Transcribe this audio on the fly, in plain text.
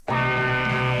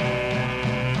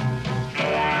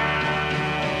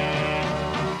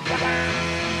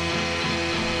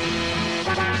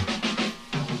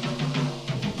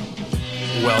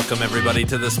Welcome, everybody,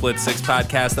 to the Split Six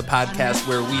Podcast, the podcast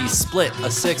where we split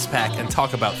a six-pack and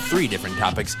talk about 3 different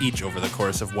topics, each over the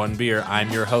course of 1 beer. I'm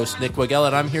your host, Nick Wagell,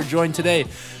 and I'm here joined today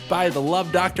by the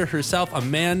love doctor herself,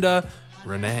 Amanda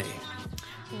Renee.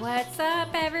 What's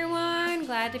up, everyone?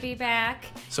 Glad to be back.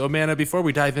 So, Amanda, before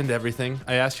we dive into everything,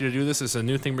 I asked you to do this. It's a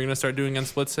new thing we're going to start doing on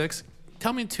Split Six.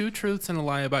 Tell me 2 truths and a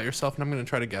lie about yourself, and I'm going to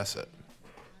try to guess it.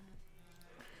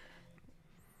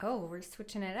 Oh, we're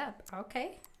switching it up.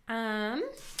 Okay.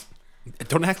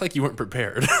 Don't act like you weren't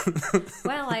prepared.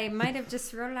 Well, I might have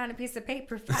just wrote it on a piece of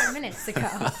paper 5 minutes ago.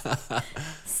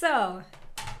 So,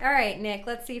 all right, Nick,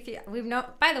 let's see if we've known.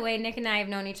 By the way, Nick and I have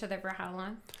known each other for how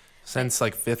long? Since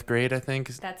like 5th grade, I think.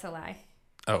 That's a lie.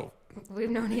 Oh. We've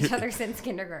known each other since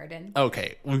kindergarten.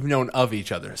 Okay, we've known of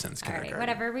each other since kindergarten. All right,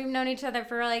 whatever. We've known each other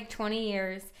for like 20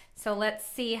 years. So let's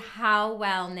see how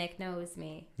well Nick knows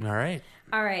me. All right.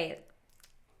 All right.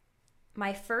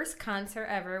 My first concert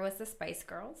ever was the Spice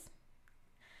Girls.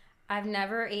 I've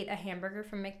never ate a hamburger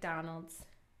from McDonald's.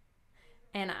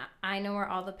 And I know where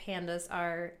all the pandas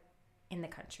are in the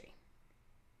country.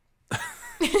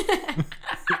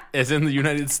 As in the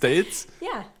United States?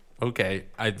 Yeah. Okay,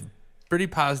 I'm pretty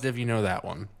positive you know that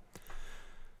one.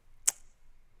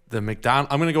 I'm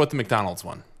going to go with the McDonald's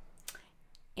one.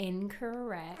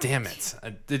 Incorrect. Damn it.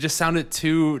 It just sounded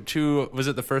too, was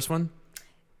it the first one?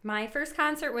 My first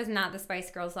concert was not the Spice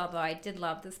Girls, although I did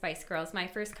love the Spice Girls. My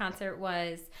first concert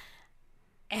was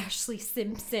Ashley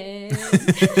Simpson.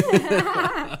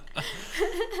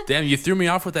 Damn, you threw me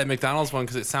off with that McDonald's one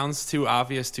because it sounds too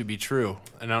obvious to be true.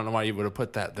 And I don't know why you would have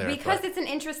put that there. Because it's an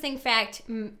interesting fact.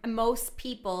 Most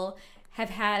people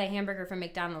have had a hamburger from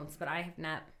McDonald's, but I have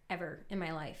not ever in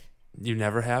my life. You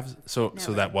never have? So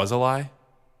Never. that was a lie?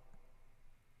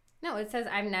 No, it says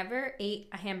I've never ate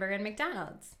a hamburger at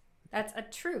McDonald's. That's a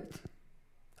truth.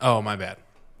 Oh, my bad.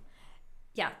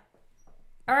 Yeah.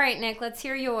 All right, Nick, let's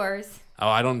hear yours. Oh,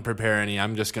 I don't prepare any.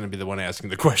 I'm just going to be the one asking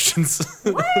the questions.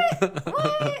 What?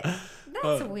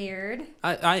 That's weird.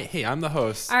 Hey, I'm the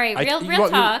host. All right, real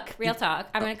talk.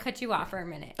 I'm going to cut you off for a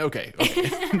minute. Okay.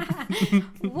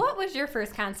 What was your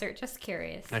first concert? Just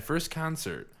curious. My first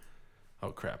concert. Oh,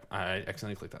 crap. I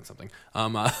accidentally clicked on something.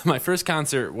 My first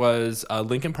concert was a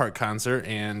Linkin Park concert,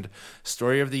 and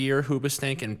Story of the Year,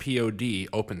 Hoobastank, and POD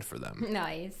opened for them.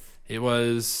 Nice. They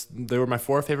were my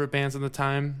 4 favorite bands at the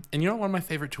time. And you know one of my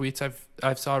favorite tweets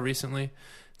I've saw recently?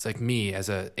 It's like me as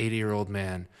a 80-year-old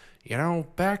man. You know,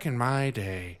 back in my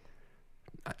day,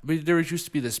 there used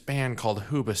to be this band called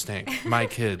Hoobastank, My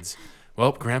Kids.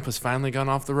 Well, Grandpa's finally gone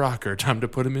off the rocker. Time to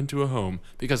put him into a home.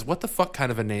 Because what the fuck kind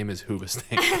of a name is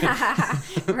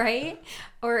Hoobastank? Right?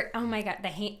 Or, oh my God,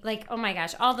 oh my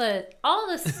gosh, all the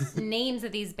names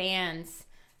of these bands.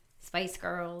 Spice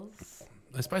Girls.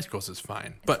 The Spice Girls is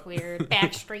fine. But weird.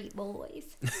 Backstreet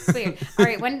Boys. It's weird. All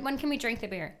right, when can we drink the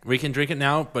beer? We can drink it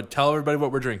now, but tell everybody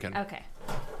what we're drinking. Okay.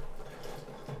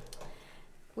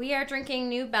 We are drinking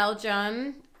New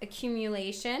Belgium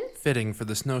Accumulation. Fitting for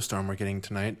the snowstorm we're getting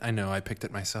tonight. I know, I picked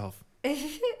it myself.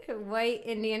 White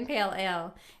Indian Pale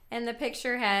Ale. And the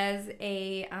picture has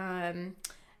a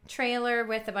trailer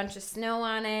with a bunch of snow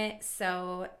on it,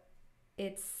 so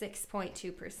it's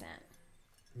 6.2%.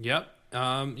 Yep.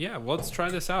 Yeah, well, let's try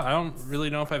this out. I don't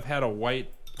really know if I've had a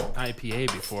white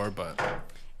IPA before, but...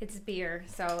 It's beer,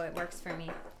 so it works for me.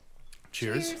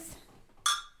 Cheers.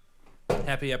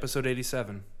 Happy episode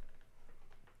 87.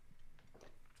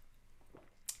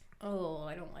 Oh,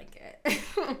 I don't like it.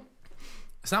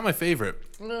 It's not my favorite.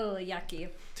 Oh, yucky.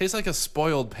 Tastes like a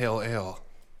spoiled pale ale.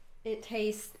 It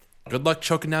tastes... Good luck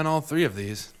choking down all 3 of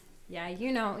these. Yeah,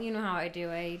 you know how I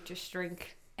do. I just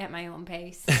drink at my own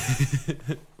pace.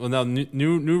 Well, now,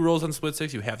 new rules on Split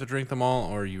Six. You have to drink them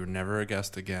all or you're never a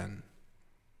guest again.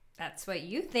 That's what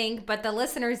you think, but the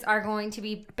listeners are going to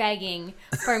be begging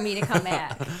for me to come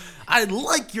back. I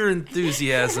like your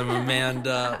enthusiasm,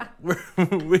 Amanda.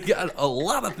 We got a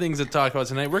lot of things to talk about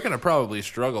tonight. We're going to probably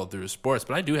struggle through sports,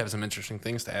 but I do have some interesting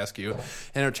things to ask you.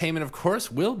 Entertainment, of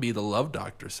course, will be the Love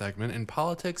Doctor segment, and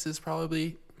politics is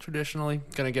probably traditionally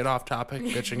going to get off topic,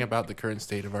 bitching about the current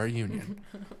state of our union.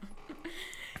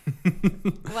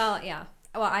 Well, yeah.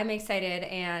 Well, I'm excited,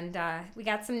 and we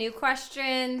got some new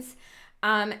questions.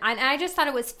 And I just thought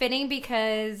it was fitting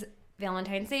because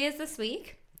Valentine's Day is this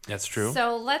week. That's true.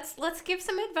 So let's give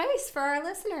some advice for our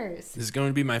listeners. This is going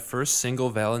to be my first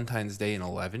single Valentine's Day in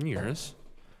 11 years.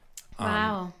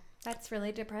 Wow. That's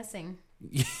really depressing.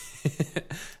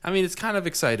 I mean, it's kind of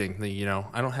exciting.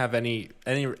 I don't have any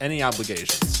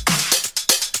obligations.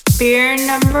 Beer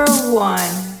number 1.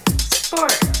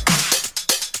 Sport.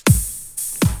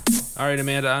 All right,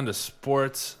 Amanda, on to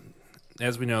sports.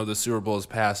 as we know, the Super Bowl is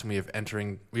past, and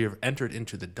we have entered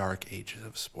into the dark ages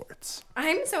of sports.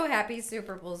 I'm so happy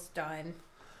Super Bowl's done.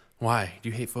 Why? Do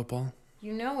you hate football?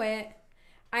 You know it.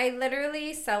 I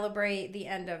literally celebrate the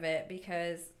end of it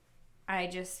because I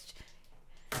just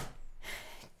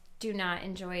do not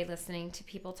enjoy listening to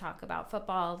people talk about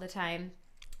football all the time.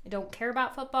 I don't care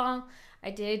about football.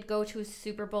 I did go to a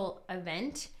Super Bowl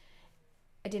event.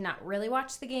 I did not really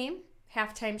watch the game.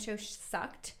 Halftime show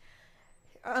sucked.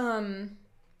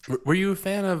 Were you a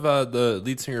fan of the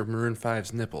lead singer of Maroon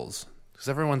 5's nipples? Because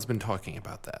everyone's been talking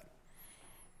about that.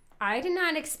 I did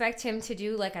not expect him to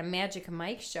do like a Magic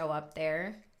Mike show up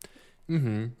there.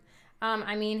 Mm-hmm.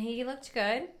 I mean, he looked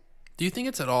good. Do you think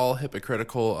it's at all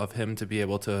hypocritical of him to be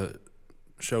able to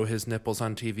show his nipples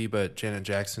on TV, but Janet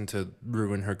Jackson to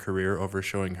ruin her career over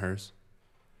showing hers?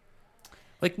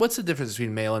 Like, what's the difference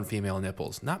between male and female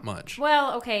nipples? Not much.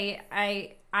 Well, okay,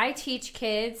 I teach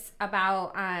kids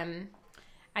about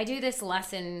I do this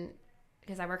lesson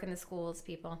because I work in the schools,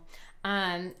 people.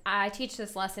 I teach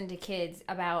this lesson to kids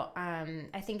about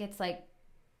I think it's like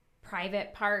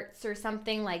private parts or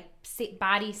something, like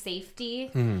body safety.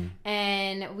 Mm-hmm.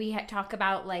 And we talk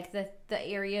about like the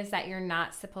areas that you're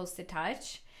not supposed to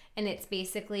touch, and it's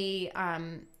basically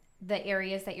the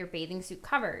areas that your bathing suit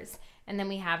covers. And then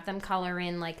we have them color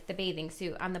in like the bathing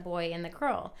suit on the boy and the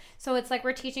girl. So it's like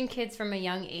we're teaching kids from a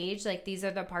young age, like these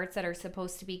are the parts that are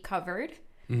supposed to be covered.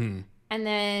 Mm-hmm. And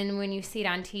then when you see it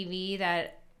on TV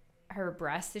that her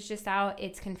breast is just out,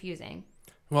 it's confusing.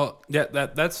 Well, yeah,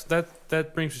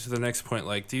 that brings us to the next point.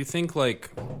 Like, do you think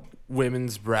like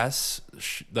women's breasts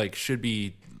should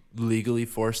be legally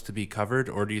forced to be covered,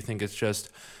 or do you think it's just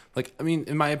like, I mean,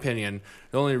 in my opinion,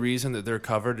 the only reason that they're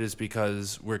covered is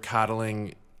because we're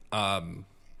coddling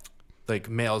like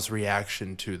males'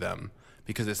 reaction to them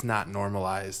because it's not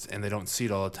normalized and they don't see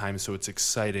it all the time, so it's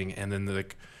exciting. And then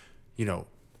like, you know,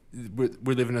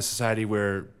 we live in a society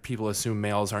where people assume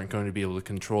males aren't going to be able to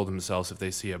control themselves if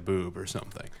they see a boob or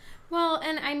something. Well,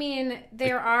 and I mean,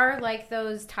 there are like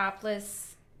those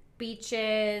topless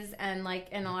beaches, and like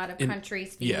in a lot of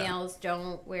countries, females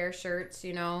don't wear shirts,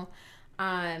 you know.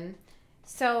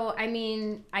 So, I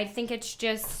mean, I think it's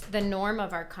just the norm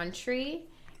of our country,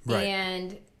 right.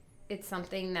 And it's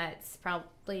something that's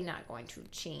probably not going to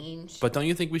change. But don't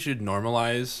you think we should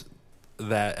normalize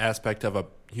that aspect of a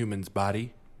human's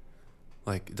body?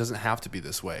 Like, it doesn't have to be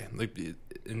this way. Like,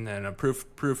 and then a proof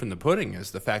in the pudding is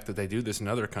the fact that they do this in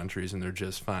other countries and they're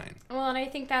just fine. Well, and I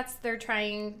think they're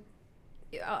trying,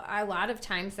 a lot of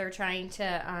times they're trying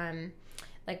to,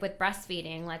 like with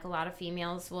breastfeeding, like a lot of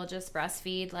females will just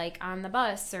breastfeed like on the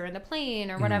bus or in the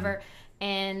plane or whatever.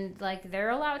 And like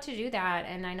they're allowed to do that.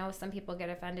 And I know some people get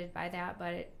offended by that,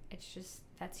 but it's just,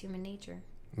 that's human nature.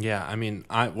 Yeah, I mean,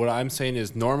 what I'm saying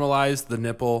is normalize the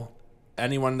nipple.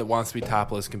 Anyone that wants to be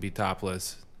topless can be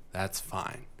topless. That's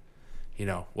fine. You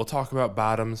know, we'll talk about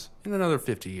bottoms in another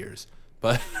 50 years.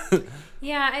 But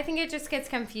yeah, I think it just gets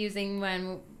confusing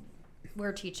when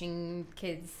we're teaching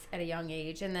kids at a young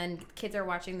age, and then kids are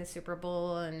watching the Super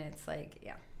Bowl, and it's like,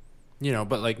 yeah. You know,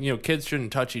 but like, you know, kids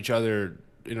shouldn't touch each other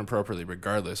inappropriately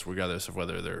regardless of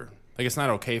whether they're, like, it's not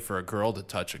okay for a girl to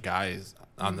touch a guy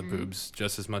on the boobs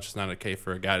just as much as it's not okay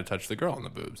for a guy to touch the girl on the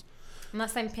boobs.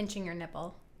 Unless I'm pinching your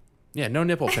nipple. Yeah, no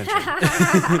nipple pinching.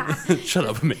 Shut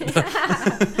up, Amanda.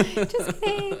 Just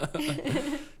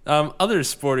kidding. Other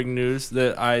sporting news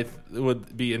that I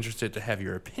would be interested to have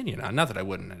your opinion on. Not that I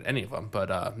wouldn't at any of them,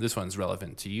 but this one's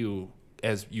relevant to you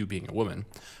as you being a woman.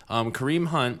 Kareem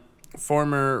Hunt,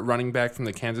 former running back from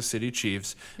the Kansas City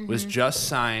Chiefs, was just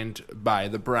signed by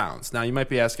the Browns. Now, you might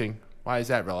be asking, why is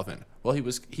that relevant? Well, he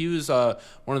was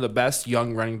one of the best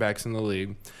young running backs in the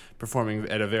league, performing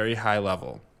at a very high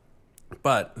level.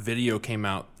 But video came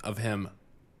out of him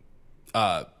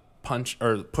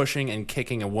pushing and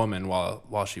kicking a woman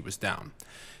while she was down.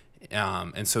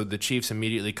 And so the Chiefs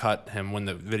immediately cut him when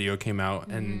the video came out.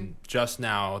 And just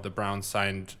now the Browns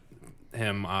signed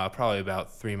him probably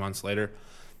about 3 months later.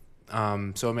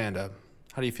 So Amanda,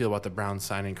 how do you feel about the Browns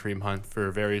signing Kareem Hunt for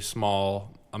a very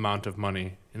small amount of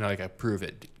money, you know, like a prove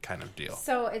it kind of deal?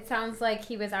 So it sounds like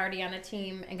he was already on a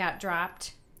team and got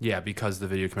dropped. Yeah, because the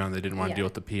video came out and they didn't want to deal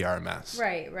with the PR mess.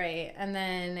 Right. And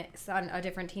then a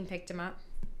different team picked him up.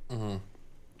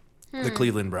 The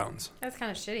Cleveland Browns. That's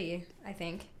kind of shitty, I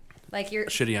think. Like you're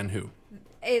shitty on who?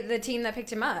 The team that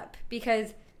picked him up,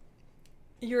 because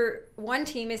your one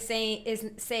team is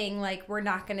saying like, we're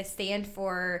not going to stand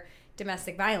for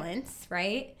domestic violence,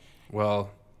 right? Well,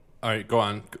 all right, go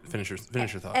on. Finish your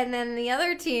thought. And then the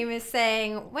other team is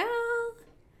saying, well,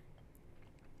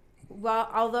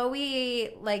 although we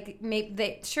like,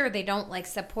 they don't like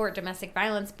support domestic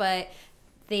violence, but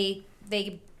they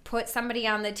they put somebody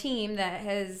on the team that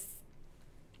has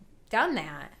done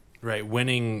that. Right,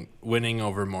 winning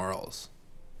over morals.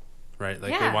 Right,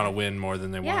 like they want to win more than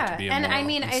they want it to be a moral I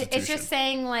mean, institution. it's just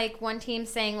saying like one team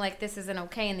saying like this isn't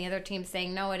okay, and the other team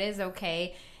saying no, it is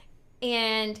okay.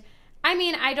 And I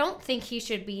mean, I don't think he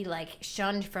should be like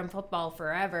shunned from football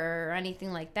forever or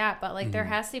anything like that. But like, there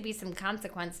has to be some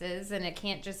consequences, and it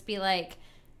can't just be like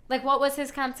what was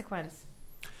his consequence?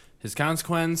 His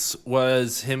consequence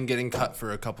was him getting cut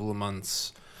for a couple of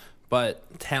months,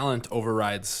 but talent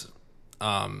overrides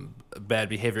bad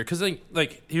behavior. Because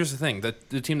like here's the thing: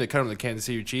 the team that cut him, the Kansas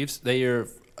City Chiefs, they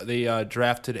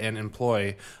drafted and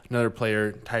employ another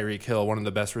player, Tyreek Hill, one of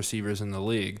the best receivers in the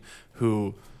league,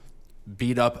 who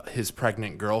beat up his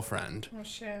pregnant girlfriend. Oh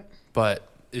shit! But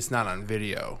it's not on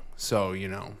video, so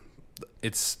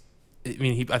it's. I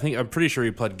mean, I'm pretty sure he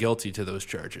pled guilty to those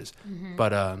charges,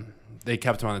 but they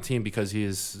kept him on the team because he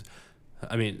is.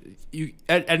 I mean,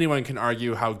 anyone can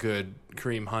argue how good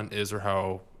Kareem Hunt is or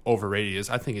how overrated he is.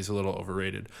 I think he's a little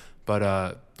overrated,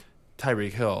 but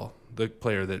Tyreek Hill, the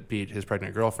player that beat his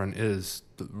pregnant girlfriend, is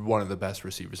one of the best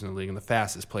receivers in the league and the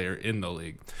fastest player in the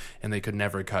league, and they could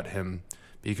never cut him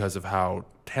because of how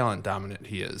talent dominant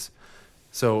he is.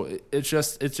 So it's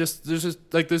just there's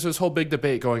this whole big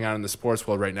debate going on in the sports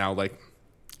world right now. Like,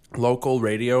 local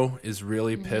radio is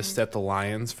really pissed at the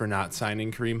Lions for not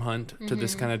signing Kareem Hunt to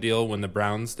this kind of deal when the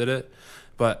Browns did it.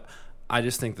 But I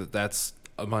just think that that's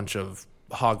a bunch of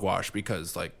hogwash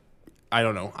because, like, I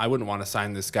don't know. I wouldn't want to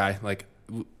sign this guy. Like,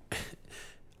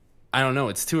 I don't know.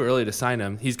 It's too early to sign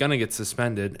him. He's going to get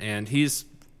suspended, and he's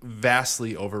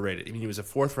vastly overrated. I mean, he was a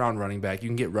 4th-round running back. You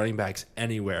can get running backs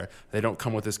anywhere. They don't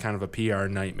come with this kind of a PR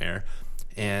nightmare.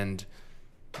 And,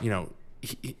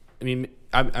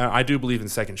 I do believe in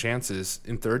second chances,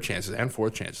 in third chances, and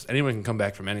fourth chances. Anyone can come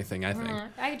back from anything, I think.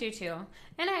 I do too.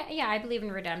 And I believe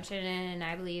in redemption, and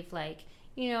I believe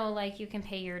you can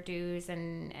pay your dues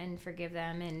and forgive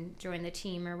them and join the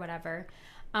team or whatever.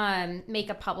 Make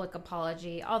a public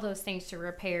apology, all those things to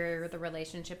repair the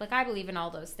relationship. Like, I believe in all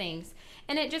those things.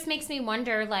 And it just makes me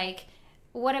wonder, like,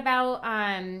 what about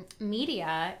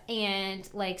media and,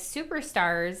 like,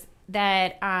 superstars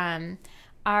that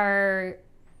are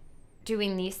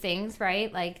doing these things,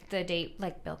 right? Like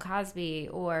like Bill Cosby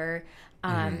or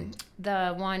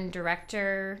the one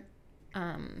director.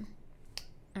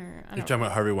 You're talking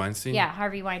about Harvey Weinstein? Yeah,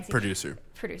 Harvey Weinstein.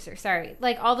 Producer, sorry.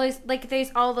 Like, all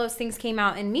those things came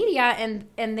out in media,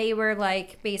 and they were,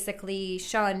 like, basically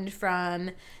shunned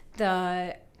from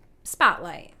the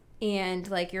spotlight. And,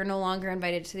 like, you're no longer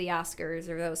invited to the Oscars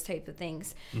or those type of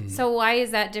things. So why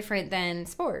is that different than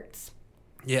sports?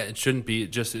 Yeah, it shouldn't be.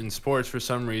 Just in sports, for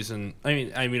some reason. I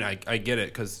mean, I get it,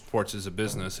 because sports is a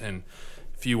business, and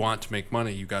if you want to make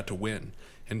money, you got to win.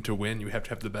 And to win, you have to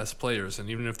have the best players. And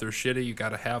even if they're shitty, you got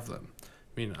to have them. I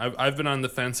mean, I've been on the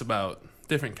fence about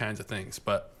different kinds of things,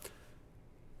 but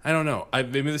I don't know.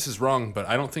 Maybe this is wrong, but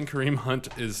I don't think Kareem Hunt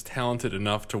is talented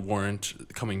enough to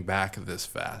warrant coming back this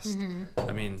fast.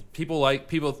 I mean, people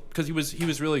because he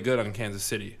was really good on Kansas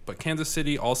City, but Kansas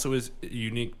City also is a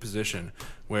unique position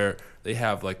where they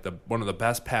have like one of the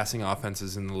best passing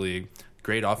offenses in the league.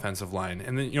 Great offensive line.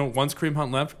 And then, once Kareem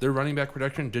Hunt left, their running back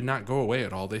production did not go away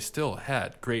at all. They still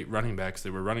had great running backs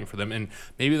that were running for them. And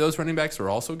maybe those running backs were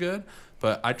also good,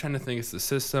 but I tend to think it's the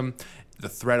system, the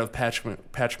threat of Patrick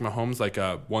Mahomes, like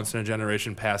a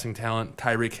once-in-a-generation passing talent,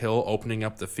 Tyreek Hill opening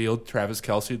up the field, Travis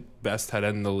Kelce, best tight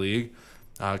end in the league,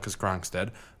 because Gronk's dead,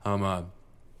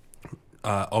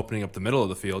 opening up the middle of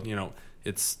the field.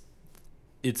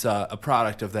 It's a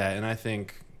product of that, and I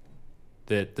think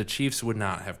that the Chiefs would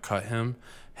not have cut him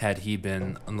had he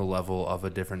been on the level of a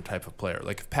different type of player.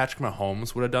 Like, if Patrick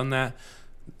Mahomes would have done that,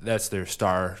 that's their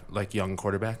star, like, young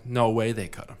quarterback. No way they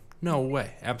cut him. No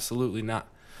way. Absolutely not.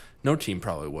 No team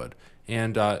probably would.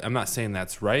 And I'm not saying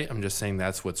that's right. I'm just saying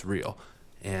that's what's real.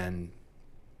 And,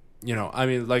 I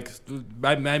mean, like,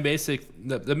 my basic,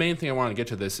 the main thing I want to get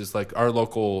to this is, like, our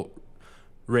local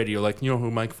radio. Like, you know who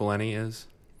Mike Valeni is?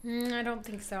 I don't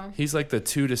think so. He's like the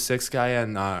 2 to 6 guy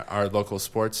on our local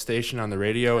sports station on the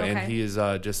radio, and he is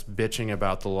just bitching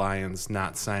about the Lions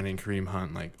not signing Kareem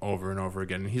Hunt like over and over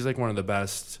again. And he's like one of the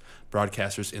best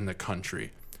broadcasters in the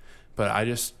country. But I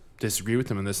just disagree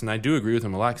with him in this, and I do agree with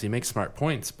him a lot because he makes smart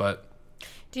points. But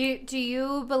do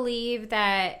you believe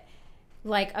that,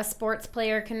 like, a sports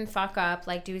player can fuck up,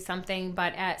 like do something,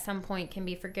 but at some point can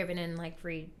be forgiven and like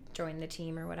rejoin the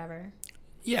team or whatever?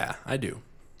 Yeah, I do.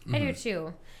 I do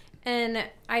too. And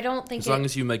I don't think as long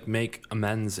as you like make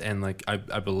amends and like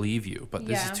I believe you, but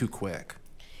this is too quick.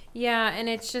 Yeah, and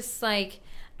it's just like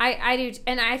I do,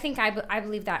 and I think I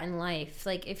believe that in life.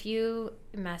 Like, if you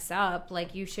mess up,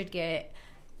 like, you should get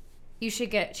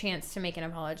a chance to make an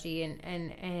apology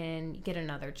and get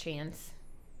another chance.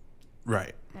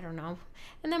 Right. I don't know.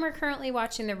 And then we're currently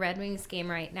watching the Red Wings game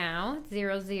right now.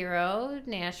 0-0,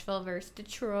 Nashville versus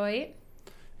Detroit.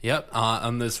 Yep.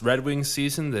 On this Red Wings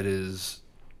season that is,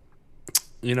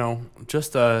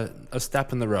 just a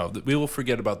step in the road. We will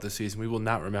forget about this season. We will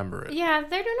not remember it. Yeah,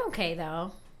 they're doing okay,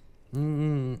 though.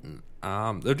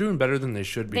 They're doing better than they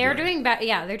should be. They're doing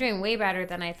they're doing way better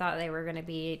than I thought they were going to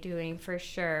be doing, for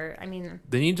sure. I mean,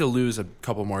 they need to lose a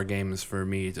couple more games for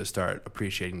me to start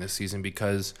appreciating this season,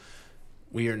 because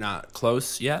we are not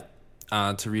close yet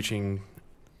to reaching,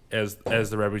 as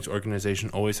the Red Wings organization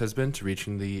always has been, to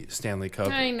reaching the Stanley Cup.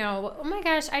 I know. Oh my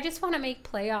gosh, I just want to make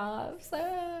playoffs.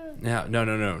 Yeah,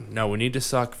 no. We need to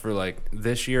suck for like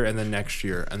this year and then next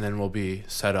year, and then we'll be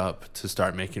set up to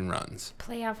start making runs.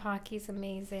 Playoff hockey's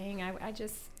amazing. I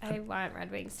want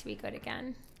Red Wings to be good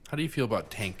again. How do you feel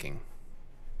about tanking?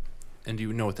 And do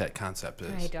you know what that concept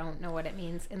is? I don't know what it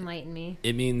means. Enlighten me.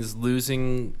 It means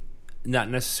losing, not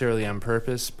necessarily on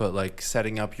purpose, but like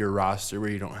setting up your roster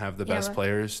where you don't have the best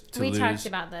players to lose. We talked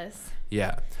about this.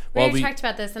 Yeah. We talked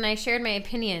about this, and I shared my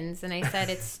opinions, and I said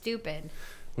it's stupid.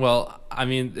 Well, I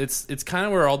mean, it's kind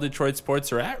of where all Detroit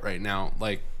sports are at right now.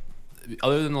 Like,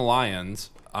 other than the Lions,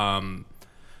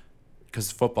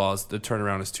 because football, the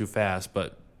turnaround is too fast.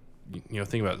 But,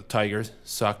 think about it. The Tigers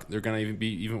suck. They're going to be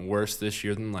even worse this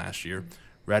year than last year.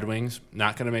 Red Wings,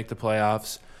 not going to make the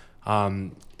playoffs.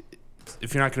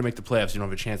 If you're not going to make the playoffs, you don't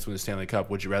have a chance to win the Stanley Cup.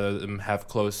 Would you rather them have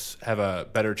a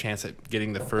better chance at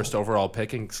getting the first overall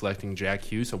pick and selecting Jack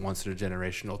Hughes, a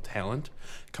once-in-a-generational talent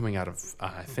coming out of,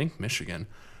 I think, Michigan?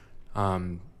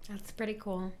 That's pretty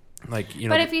cool. But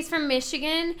if he's from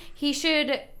Michigan, he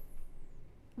should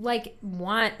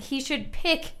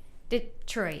pick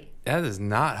Detroit. That is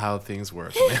not how things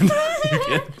work, man.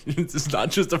 It's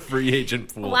not just a free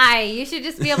agent pool. Why? You should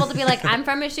just be able to be like, I'm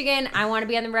from Michigan. I want to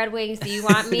be on the Red Wings. Do you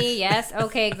want me? Yes?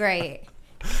 Okay, great.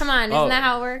 Come on. Isn't that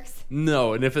how it works?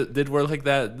 No. And if it did work like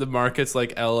that, the markets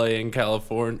like LA and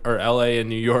California, or LA and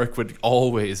New York, would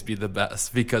always be the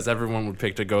best, because everyone would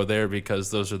pick to go there because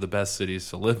those are the best cities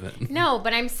to live in. No,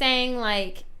 but I'm saying,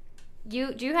 like,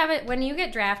 do you have it when you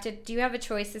get drafted? Do you have a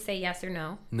choice to say yes or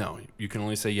no? No, you can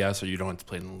only say yes, or you don't have to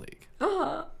play in the league.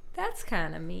 Oh, that's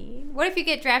kind of mean. What if you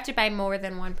get drafted by more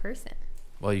than one person?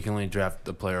 Well, you can only draft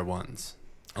the player once,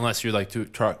 unless you're like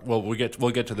Well,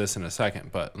 we'll get to this in a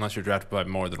second, but unless you're drafted by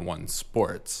more than one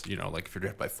sports, like if you're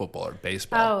drafted by football or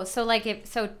baseball. Oh, so like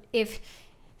if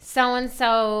so and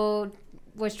so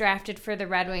was drafted for the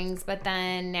Red Wings, but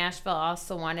then Nashville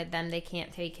also wanted them, they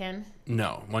can't take him?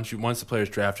 No. Once the player's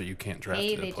drafted, you can't draft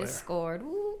the player. They just scored.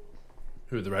 Woo.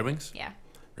 Who, the Red Wings? Yeah.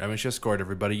 Red Wings just scored,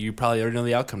 everybody. You probably already know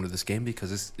the outcome to this game because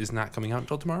this is not coming out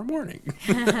until tomorrow morning.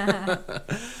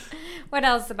 What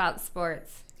else about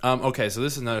sports? Okay, so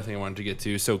this is another thing I wanted to get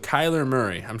to. So Kyler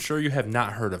Murray, I'm sure you have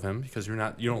not heard of him because you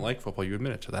don't like football. You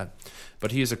admit it to that,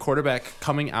 but he is a quarterback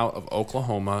coming out of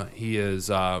Oklahoma. He is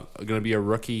going to be a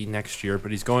rookie next year, but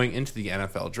he's going into the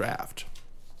NFL draft.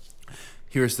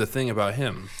 Here's the thing about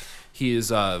him: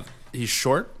 he's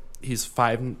short. He's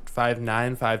 5'9",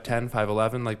 5'10",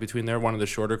 5'11", like between there, one of the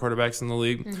shorter quarterbacks in the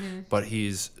league. Mm-hmm. But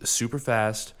he's super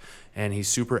fast and he's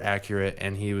super accurate,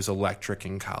 and he was electric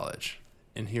in college.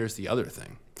 And here's the other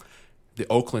thing. The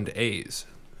Oakland A's,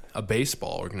 a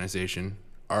baseball organization,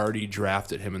 already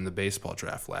drafted him in the baseball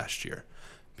draft last year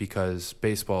because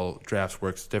baseball drafts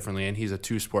works differently, and he's a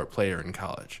two-sport player in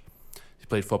college. He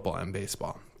played football and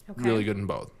baseball. Okay. Really good in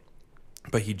both.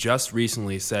 But he just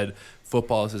recently said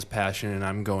football is his passion, and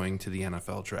I'm going to the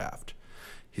NFL draft.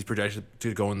 He's projected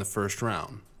to go in the first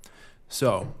round.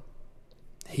 So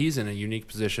he's in a unique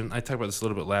position. I talked about this a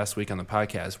little bit last week on the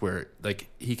podcast where like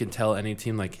he can tell any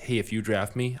team, like, hey, if you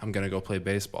draft me, I'm going to go play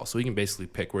baseball. So he can basically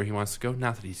pick where he wants to go.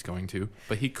 Not that he's going to,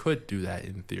 but he could do that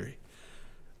in theory.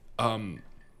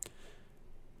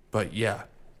 But yeah,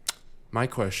 my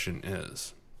question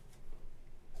is,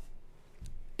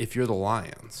 if you're the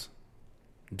Lions,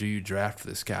 do you draft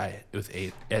this guy at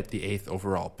the 8th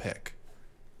overall pick?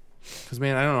 Because,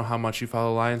 man, I don't know how much you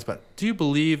follow the Lions, but do you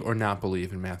believe or not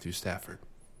believe in Matthew Stafford?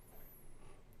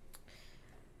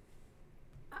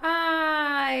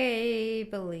 I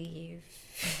believe.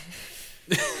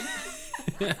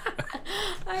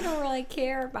 I don't really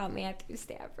care about Matthew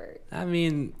Stafford. I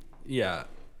mean, yeah.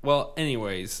 Well,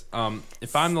 anyways,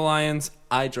 if I'm the Lions,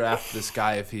 I draft this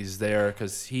guy if he's there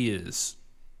because he is,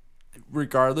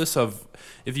 regardless of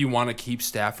if you want to keep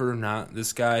Stafford or not,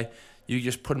 this guy, you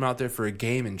just put him out there for a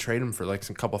game and trade him for like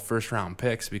some couple first round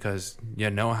picks because you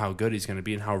know how good he's going to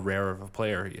be and how rare of a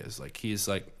player he is. Like he's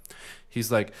like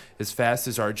as fast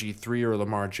as RG3 or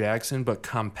Lamar Jackson, but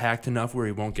compact enough where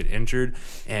he won't get injured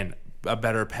and a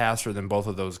better passer than both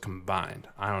of those combined.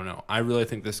 I don't know. I really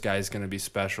think this guy's going to be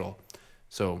special.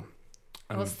 So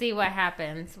we'll see what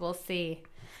happens. We'll see.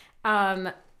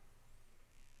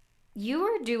 You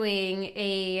were doing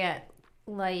a,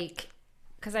 like,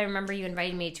 because I remember you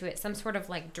invited me to it, some sort of,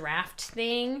 like, draft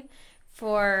thing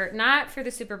for, not for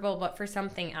the Super Bowl, but for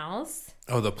something else.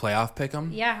 Oh, the playoff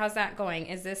pick'em? Yeah, how's that going?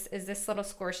 Is this little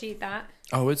score sheet that?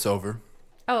 Oh, it's over.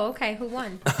 Oh, okay. Who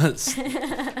won?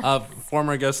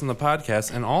 Former guest on the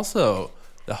podcast, and also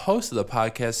the host of the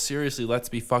podcast, Seriously, Let's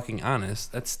Be Fucking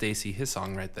Honest. That's Stacey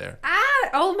Hissong right there.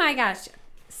 Oh my gosh.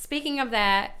 Speaking of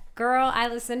that, girl, I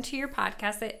listened to your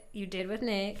podcast that you did with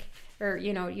Nick. Or,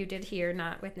 you know, you did here,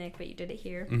 not with Nick, but you did it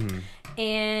here. Mm-hmm.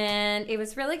 And it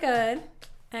was really good.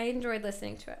 I enjoyed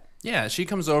listening to it. Yeah, she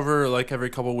comes over like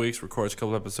every couple of weeks, records a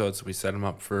couple episodes. We set them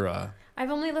up for I've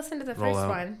only listened to the first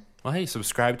one. Well, hey,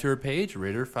 subscribe to her page,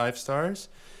 rate her 5 stars,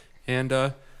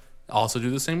 and also do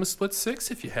the same with Split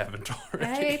 6 if you haven't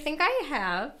already. I think I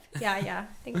have. Yeah,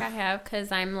 I think I have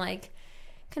because I'm like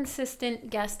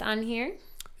consistent guest on here.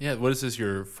 Yeah, what is this,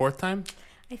 your 4th time?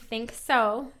 I think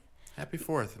so. Happy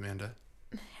 4th, Amanda.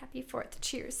 Happy 4th.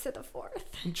 Cheers to the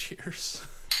 4th. Cheers.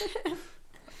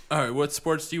 All right, what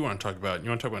sports do you want to talk about? You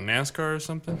want to talk about NASCAR or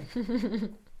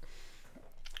something?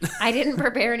 I didn't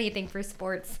prepare anything for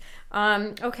sports.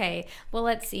 Okay, well,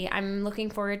 let's see. I'm looking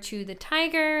forward to the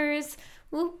Tigers.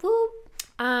 Whoop, whoop.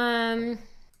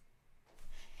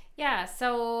 Yeah,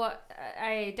 so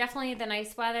I definitely, the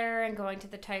nice weather and going to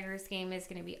the Tigers game is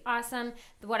going to be awesome.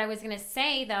 What I was going to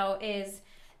say, though, is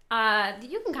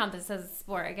you can count this as a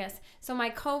sport, I guess. So my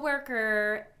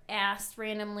coworker asked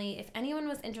randomly if anyone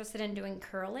was interested in doing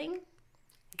curling.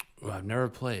 Well, I've never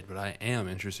played, but I am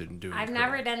interested in doing I've curling.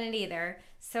 never done it either.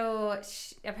 So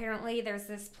apparently there's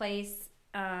this place,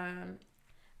 I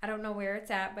don't know where it's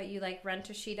at, but you like rent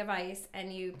a sheet of ice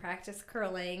and you practice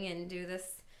curling and do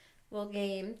this little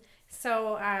game.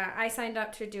 So I signed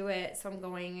up to do it, so I'm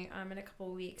going in a couple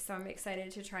of weeks. So I'm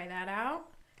excited to try that out.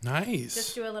 Nice.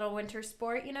 Just do a little winter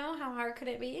sport, you know? How hard could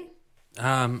it be?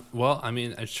 Well, I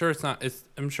mean, I'm sure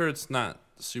it's not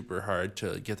super hard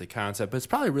to get the concept, but it's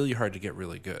probably really hard to get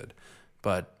really good.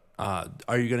 But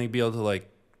are you going to be able to like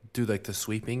do like the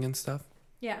sweeping and stuff?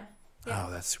 Yeah. Oh,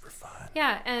 that's super fun.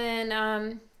 Yeah,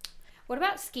 and what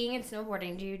about skiing and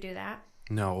snowboarding? Do you do that?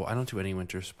 No, I don't do any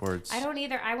winter sports. I don't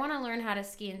either. I want to learn how to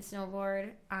ski and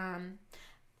snowboard.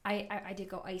 I did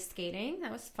go ice skating.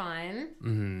 That was fun.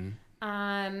 Mm-hmm.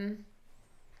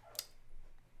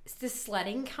 Does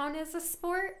sledding count as a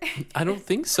sport? I don't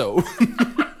think so.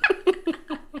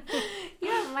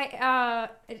 Yeah, my I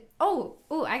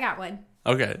got one.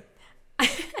 Okay.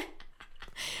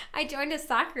 I joined a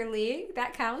soccer league.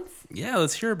 That counts. Yeah,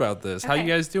 let's hear about this. How Okay. you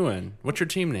guys doing? What's your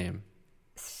team name?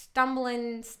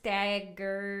 Stumbling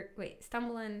Staggers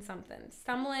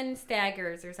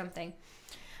or something.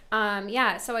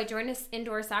 Yeah, so I joined this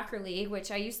indoor soccer league,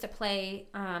 which I used to play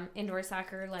indoor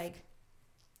soccer like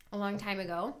a long time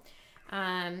ago.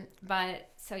 But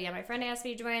so yeah, my friend asked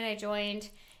me to join. I joined.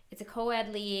 It's a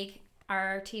co-ed league.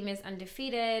 Our team is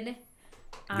undefeated.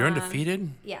 You're undefeated?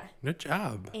 Yeah. Good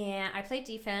job. And I play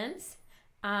defense.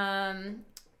 Our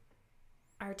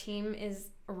team is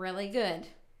really good.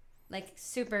 Like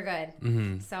super good.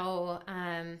 Mm-hmm. So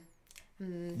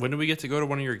when do we get to go to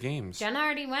one of your games? Jenna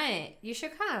already went. You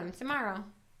should come tomorrow.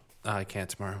 I can't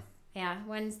tomorrow. Yeah,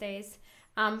 Wednesdays.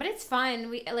 But it's fun.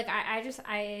 We like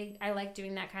I like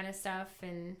doing that kind of stuff,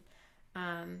 and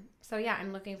so yeah,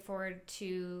 I'm looking forward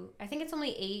to. I think it's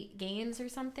only 8 games or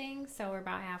something, so we're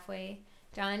about halfway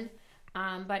done.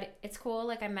 But it's cool.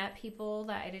 Like I met people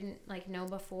that I didn't like know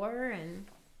before, and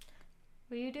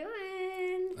what are you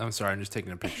doing? I'm sorry, I'm just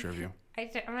taking a picture of you. I'm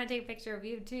gonna take a picture of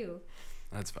you too.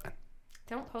 That's fine.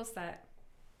 Don't post that.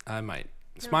 I might.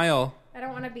 No, Smile. I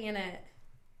don't want to be in it.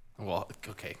 Well,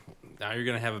 okay. Now you're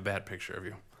going to have a bad picture of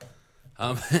you.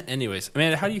 Anyways,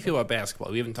 Amanda, how do you feel about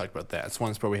basketball? We haven't talked about that. It's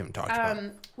one sport we haven't talked about.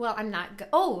 Well, I'm not good.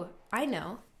 Oh, I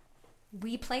know.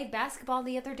 We played basketball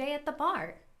the other day at the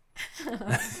bar.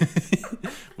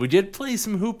 We did play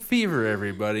some Hoop Fever,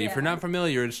 everybody. Yeah. If you're not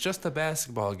familiar, it's just a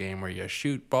basketball game where you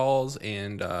shoot balls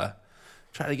and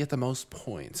try to get the most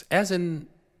points, as in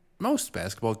most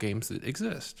basketball games that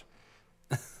exist.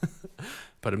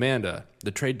 But Amanda, the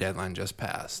trade deadline just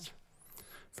passed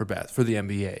for the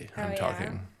NBA. I'm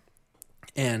talking.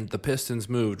 And the Pistons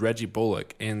moved Reggie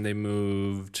Bullock, and they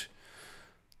moved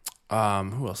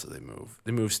who else did they move?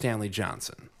 They moved Stanley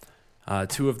Johnson.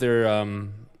 Two of their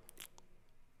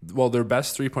their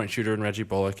best 3-point shooter in Reggie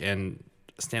Bullock, and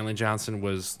Stanley Johnson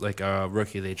was like a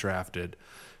rookie they drafted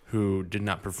who did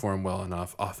not perform well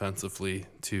enough offensively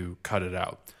to cut it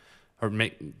out or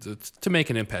make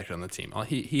an impact on the team.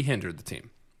 He hindered the team.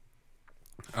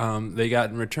 They got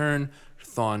in return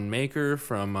Thon Maker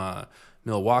from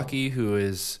Milwaukee, who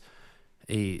is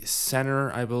a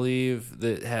center, I believe,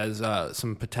 that has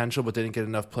some potential but didn't get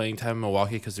enough playing time in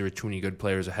Milwaukee because there were too many good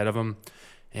players ahead of him.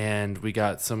 And we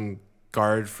got some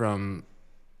guard from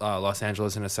Los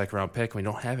Angeles in a second-round pick. We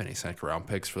don't have any second-round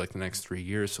picks for like the next 3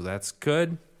 years, so that's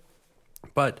good.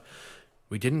 But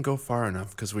we didn't go far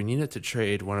enough because we needed to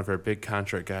trade one of our big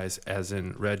contract guys, as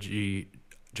in Reggie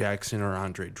Jackson or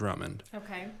Andre Drummond.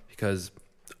 Okay. Because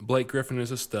Blake Griffin is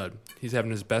a stud. He's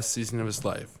having his best season of his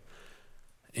life.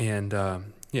 And,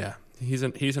 he's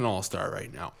an all-star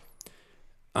right now.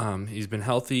 He's been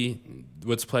healthy.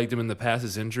 What's plagued him in the past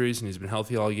is injuries, and he's been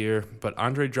healthy all year. But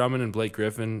Andre Drummond and Blake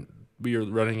Griffin, we are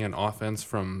running an offense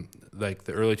from like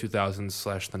the early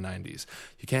 2000s / the 90s.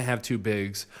 You can't have two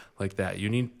bigs like that. You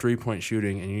need 3-point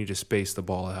shooting, and you need to space the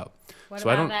ball out. What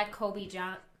about that Kobe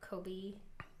Bryant?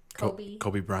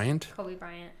 Kobe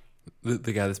Bryant.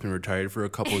 The guy that's been retired for a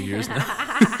couple of years now.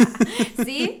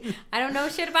 See? I don't know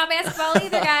shit about basketball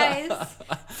either, guys.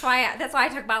 That's why I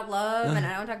talk about love and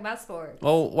I don't talk about sports.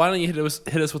 Well, why don't you hit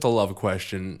us with a love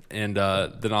question, and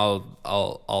then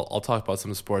I'll talk about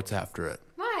some sports after it.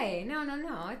 Why? No.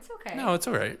 It's okay. No, it's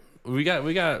all right. We got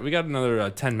another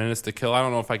 10 minutes to kill. I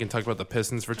don't know if I can talk about the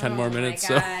Pistons for 10 more minutes.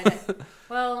 Oh my God. So.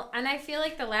 Well, and I feel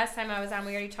like the last time I was on,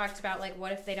 we already talked about like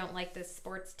what if they don't like this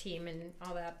sports team and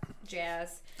all that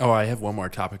jazz. Oh, I have one more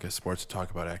topic of sports to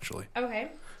talk about, actually.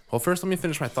 Okay. Well, first let me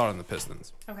finish my thought on the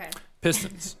Pistons. Okay.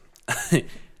 Pistons.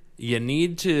 You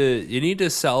need to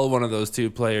sell one of those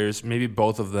two players, maybe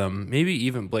both of them, maybe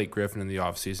even Blake Griffin in the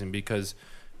offseason, because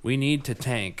we need to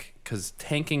tank, because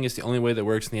tanking is the only way that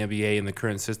works in the NBA in the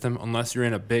current system, unless you're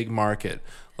in a big market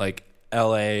like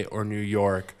LA or New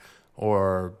York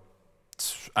or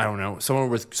I don't know,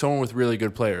 someone with really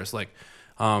good players. Like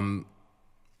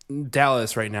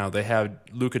Dallas right now, they have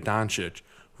Luka Doncic,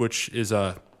 which is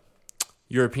a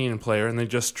European player, and they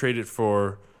just traded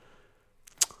for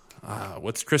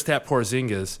Kristaps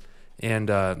Porzingis, and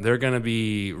they're going to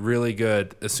be really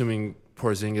good, assuming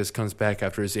Porzingis comes back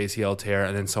after his ACL tear,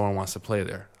 and then someone wants to play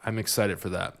there. I'm excited for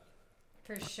that.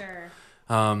 For sure.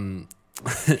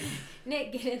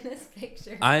 Nick, get in this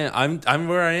picture. I'm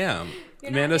where I am. You're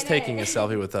Amanda's not in taking it. a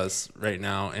selfie with us right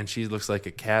now, and she looks like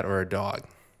a cat or a dog.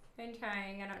 I'm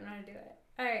trying. I don't know how to do it.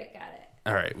 All right, got it.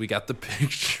 All right, we got the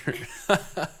picture.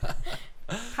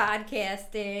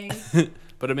 Podcasting.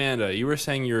 But Amanda, you were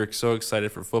saying you were so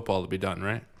excited for football to be done,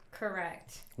 right?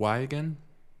 Correct. Why again?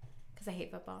 Because I hate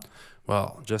football.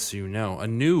 Well, just so you know, a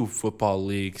new football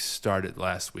league started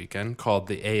last weekend called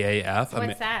the AAF.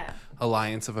 What's that?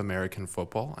 Alliance of American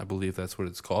Football. I believe that's what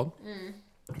it's called.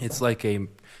 It's like kind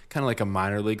of like a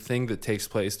minor league thing that takes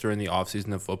place during the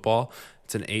offseason of football.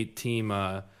 It's an 8-team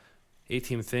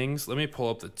things. Let me pull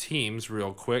up the teams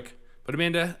real quick. But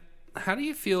Amanda, how do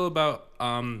you feel about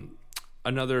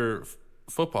another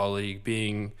football league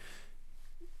being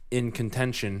in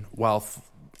contention while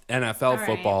NFL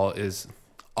football is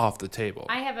off the table?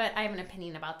 I have an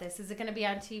opinion about this. Is it going to be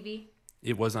on TV?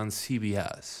 It was on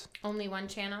CBS. Only one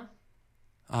channel?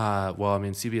 Well, I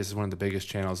mean, CBS is one of the biggest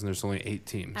channels, and there's only 8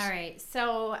 teams. All right.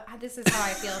 So this is how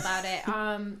I feel about it.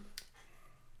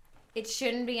 It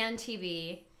shouldn't be on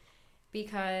TV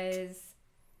because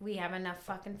we have enough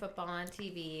fucking football on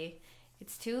TV.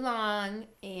 It's too long,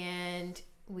 and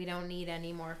we don't need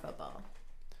any more football.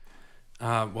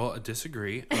 Well, I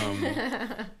disagree.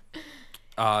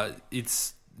 So you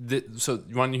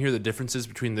want to hear the differences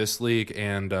between this league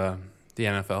and the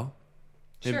NFL?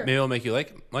 Sure. Maybe it'll make you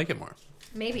like it more.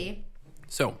 Maybe.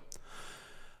 So,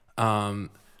 in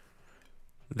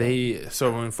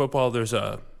football there's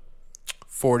a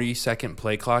 40-second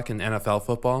play clock in NFL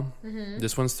football. Mm-hmm.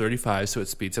 This one's 35, so it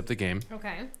speeds up the game.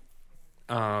 Okay.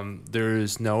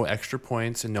 There's no extra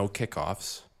points and no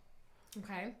kickoffs.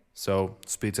 Okay. So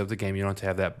speeds up the game. You don't have to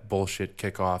have that bullshit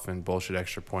kickoff and bullshit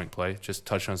extra point play. Just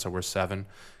touchdowns are worth 7.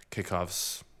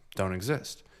 Kickoffs don't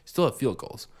exist. Still have field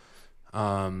goals.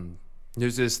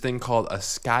 There's this thing called a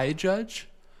sky judge,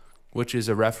 which is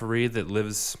a referee that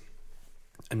lives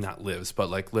in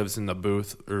the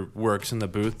booth or works in the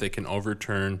booth. They can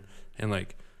overturn and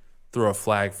throw a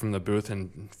flag from the booth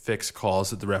and fix calls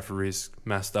that the referees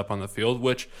messed up on the field,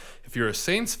 which if you're a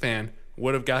Saints fan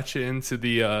would have got you into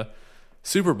the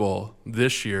Super Bowl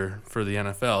this year for the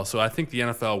NFL. So I think the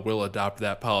NFL will adopt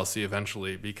that policy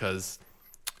eventually because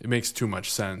it makes too much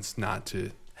sense not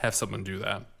to have someone do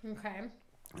that. Okay.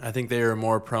 I think they are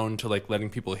more prone to like letting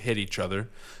people hit each other,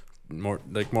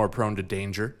 more prone to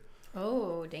danger.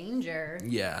 Oh, danger.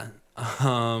 Yeah.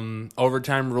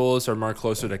 Overtime rules are more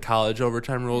closer to college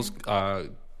overtime rules,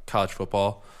 college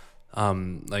football.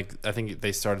 I think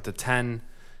they start at the 10,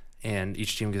 and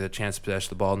each team gets a chance to possess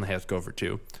the ball, and they have to go for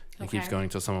 2. It keeps going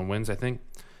until someone wins, I think.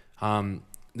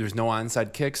 There's no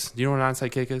onside kicks. Do you know what an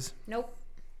onside kick is? Nope.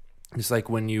 It's like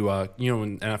when you,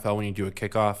 in NFL, when you do a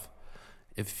kickoff,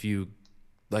 if you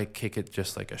like kick it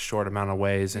just like a short amount of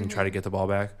ways and try to get the ball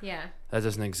back. Yeah. That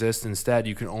doesn't exist. Instead,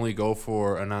 you can only go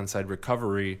for an onside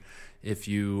recovery if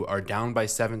you are down by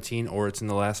 17 or it's in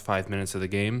the last 5 minutes of the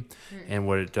game. And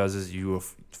what it does is you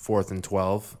 4th and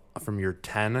 12 from your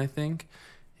 10, I think.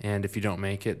 And if you don't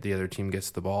make it, the other team gets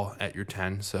the ball at your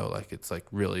 10. So like it's like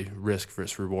really risk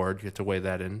versus reward. You have to weigh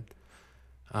that in.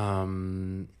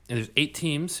 And there's 8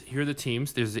 teams. Here are the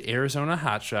teams. There's the Arizona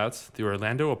Hotshots, the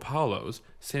Orlando Apollos,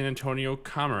 San Antonio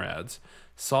Comrades,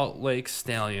 Salt Lake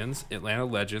Stallions, Atlanta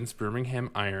Legends, Birmingham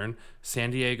Iron,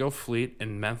 San Diego Fleet,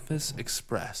 and Memphis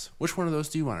Express. Which one of those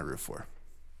do you want to root for?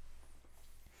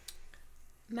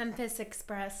 Memphis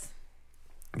Express.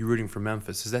 You're rooting for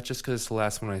Memphis. Is that just because it's the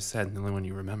last one I said and the only one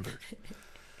you remembered?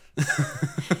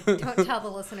 Don't tell the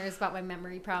listeners about my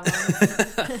memory problems.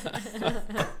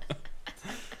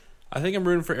 I think I'm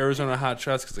rooting for Arizona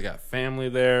Hotshots because I got family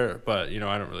there, but I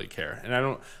don't really care. And I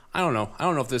don't know. I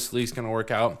don't know if this league's gonna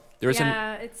work out.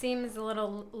 It seems a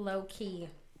little low key.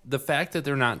 The fact that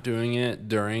they're not doing it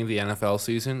during the NFL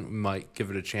season might give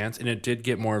it a chance, and it did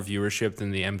get more viewership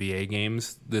than the NBA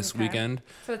games this weekend.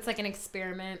 So it's like an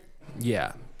experiment.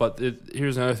 Yeah, but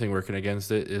here's another thing working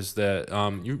against it is that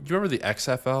you remember the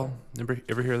XFL?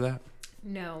 Ever hear of that?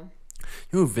 No.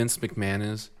 You know who Vince McMahon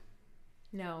is?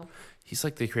 No. He's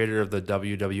like the creator of the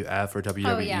WWF or WWE.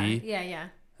 Oh,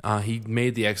 yeah. He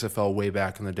made the XFL way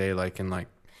back in the day,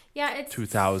 it's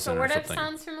 2000 or sort something. of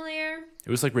sounds familiar. It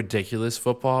was like ridiculous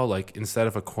football. Like instead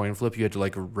of a coin flip, you had to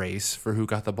like race for who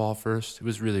got the ball first. It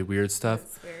was really weird stuff.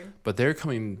 That's weird. But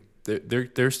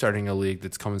they're starting a league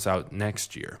that's coming out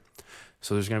next year.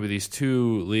 So there's going to be these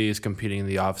 2 leagues competing in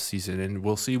the off season, and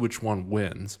we'll see which one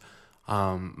wins.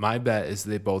 My bet is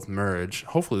they both merge.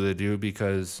 Hopefully they do,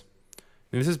 because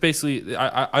this is basically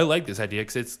I like this idea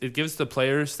because it gives the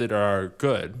players that are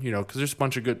good, because there's a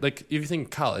bunch of good, like if you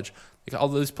think college, like all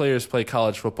those players play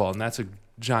college football, and that's a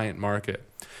giant market,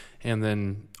 and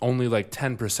then only like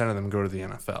 10% of them go to the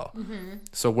NFL. Mm-hmm.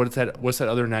 So what's that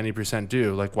other 90%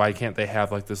 do? Like, why can't they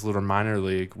have like this little minor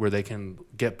league where they can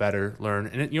get better, learn,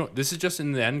 and this is just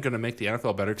in the end going to make the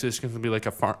NFL better because it's going to be like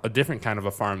a different kind of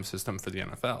a farm system for the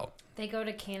NFL. They go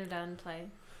to Canada and play.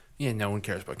 Yeah, no one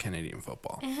cares about Canadian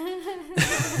football.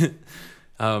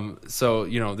 So,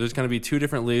 there's going to be 2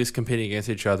 different leagues competing against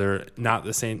each other, not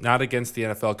against the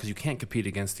NFL, because you can't compete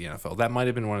against the NFL. That might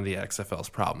have been one of the XFL's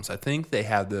problems. I think they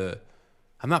had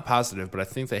I'm not positive, but I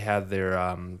think they had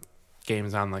their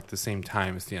games on like the same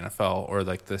time as the NFL, or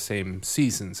like the same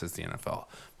seasons as the NFL,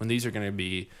 when these are going to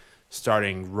be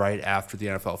starting right after the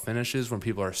NFL finishes, when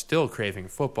people are still craving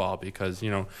football, because,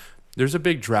 there's a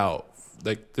big drought.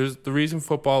 Like there's the reason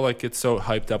football gets so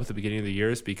hyped up at the beginning of the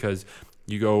year is because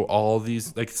you go all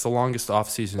these, it's the longest off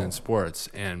season in sports,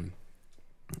 and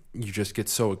you just get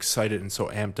so excited and so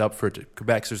amped up for it to come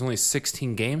back. So there's only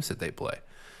 16 games that they play.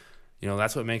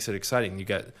 That's what makes it exciting. You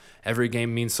got every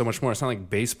game means so much more. It's not like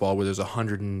baseball where there's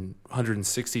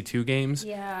 162 games,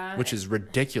 which is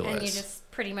ridiculous. And you just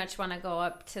pretty much want to go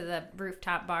up to the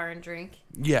rooftop bar and drink.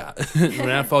 Yeah. In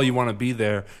NFL, you want to be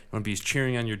there. You want to be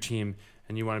cheering on your team,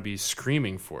 and you want to be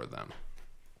screaming for them.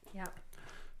 Yeah.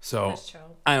 So,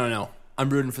 I don't know.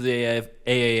 I'm rooting for the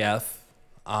AAF.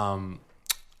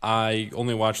 I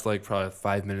only watched probably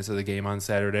 5 minutes of the game on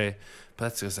Saturday, but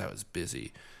that's because I was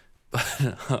busy. But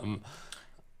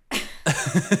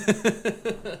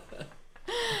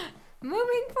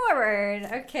moving forward,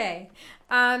 okay.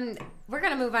 We're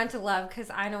gonna move on to love because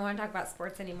I don't want to talk about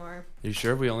sports anymore. You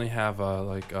sure? We only have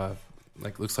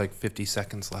looks like 50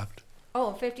 seconds left.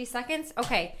 Oh, 50 seconds?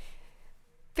 Okay.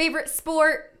 Favorite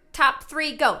sport, top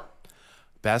 3, go.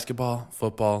 Basketball,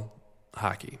 football,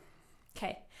 hockey.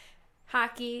 Okay.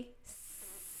 Hockey,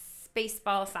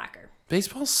 baseball, soccer.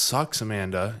 Baseball sucks,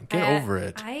 Amanda. Get over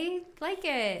it. I like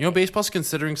it. Baseball's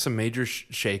considering some major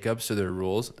shakeups to their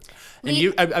rules.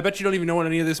 And I bet you don't even know what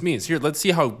any of this means. Here, let's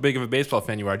see how big of a baseball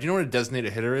fan you are. Do you know what a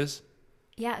designated hitter is?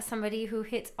 Yeah, somebody who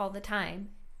hits all the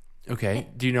time. Okay.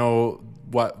 Do you know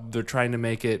what they're trying to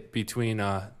make it between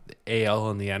the AL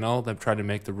and the NL? They're trying to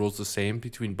make the rules the same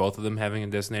between both of them having a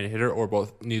designated hitter, or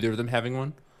neither of them having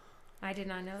one? I did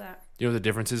not know that. You know what the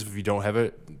difference is if you don't have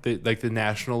it? The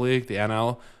National League, the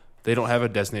NL, They don't have a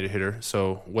designated hitter,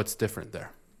 so what's different there?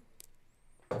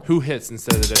 Who hits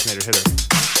instead of the designated hitter?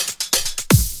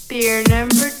 Beer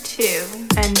number 2,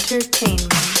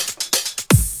 entertainment.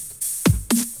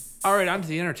 All right, on to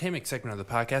the entertainment segment of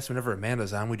the podcast. Whenever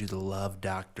Amanda's on, we do the Love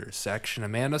Doctor section.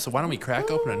 Amanda, so why don't we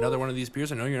crack open another one of these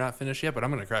beers? I know you're not finished yet, but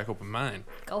I'm going to crack open mine.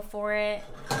 Go for it.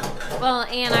 Well,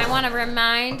 and I want to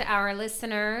remind our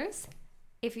listeners,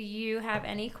 if you have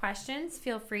any questions,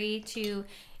 feel free to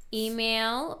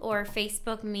email or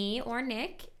Facebook me or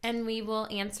Nick, and we will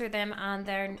answer them on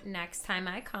their next time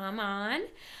I come on.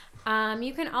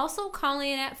 You can also call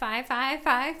in at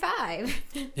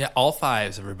 5555. Yeah, all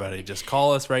fives, everybody. Just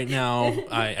call us right now.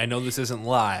 I know this isn't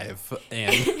live,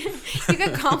 and You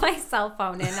can call my cell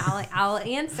phone, and I'll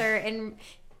answer in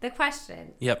the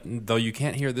question. Yep, though you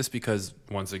can't hear this because,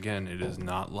 once again, it is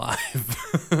not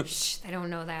live. Shh, I don't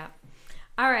know that.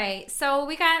 All right, so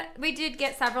we did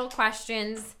get several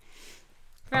questions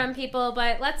from people,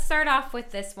 but let's start off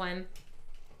with this one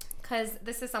because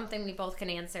this is something we both can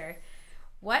answer.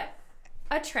 What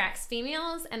attracts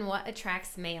females and what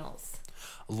attracts males?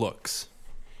 Looks.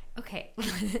 Okay,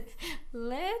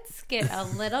 let's get a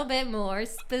little bit more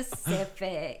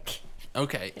specific.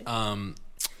 Okay,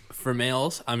 for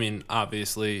males, I mean,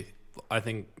 obviously, I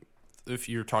think if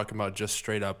you're talking about just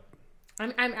straight up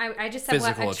I just said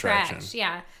physical what attracts. attraction.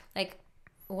 Yeah, like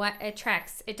what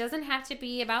attracts. It doesn't have to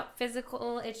be about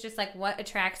physical. It's just like what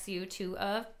attracts you to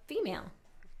a female.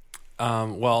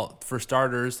 Well, for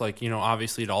starters, like,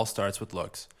 obviously it all starts with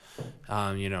looks.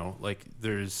 Like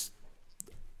there's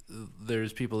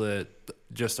people that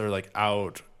just are like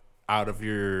out of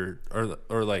your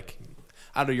or like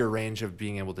out of your range of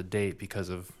being able to date because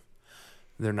of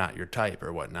they're not your type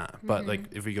or whatnot. Mm-hmm. But like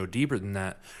if we go deeper than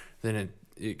that, then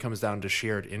it comes down to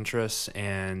shared interests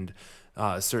and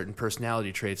certain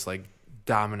personality traits like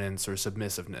dominance or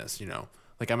submissiveness.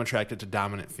 Like I'm attracted to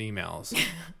dominant females.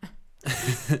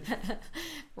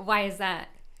 Why is that?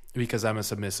 Because I'm a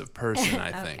submissive person,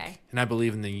 I think. Okay. And I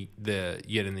believe in the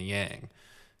yin and the yang.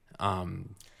 I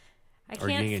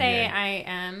can't say I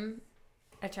am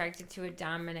attracted to a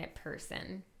dominant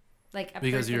person. Like a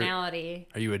because personality.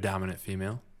 Are you a dominant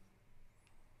female?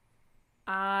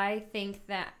 I think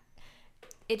that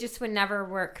it just would never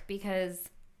work because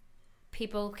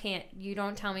you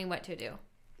don't tell me what to do.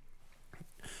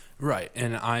 Right,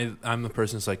 and I'm the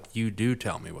person that's like, you do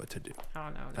tell me what to do. Oh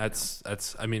no. That's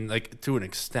I mean, like to an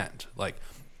extent, like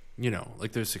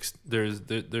like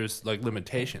there's like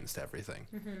limitations to everything.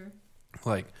 Mm-hmm.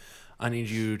 Like I need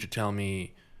you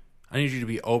to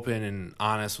be open and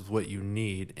honest with what you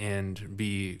need and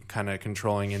be kind of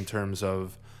controlling in terms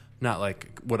of not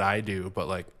like what I do, but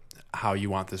like how you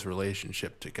want this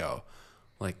relationship to go.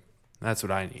 Like that's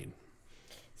what I need.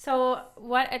 So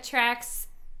what attracts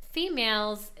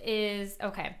females is,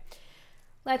 okay,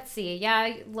 let's see.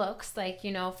 Yeah, looks like,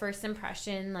 first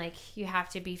impression, like you have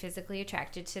to be physically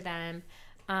attracted to them.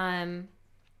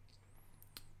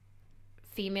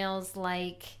 Females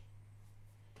like,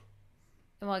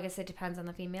 well, I guess it depends on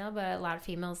the female, but a lot of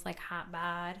females like hot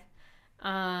bod.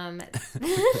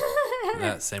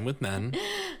 Same with men.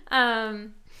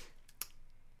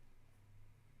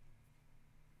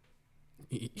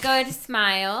 Good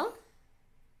smile.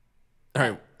 All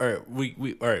right.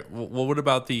 We all right. Well, what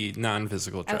about the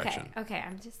non-physical attraction? Okay.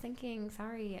 I'm just thinking.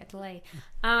 Sorry, a delay.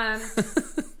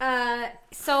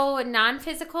 So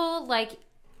non-physical, like,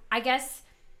 I guess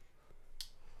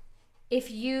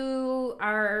if you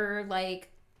are like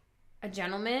a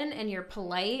gentleman and you're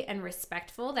polite and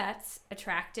respectful, that's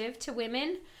attractive to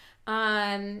women.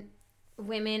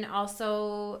 Women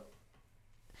also,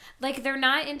 like, they're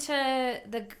not into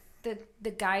the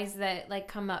guys that like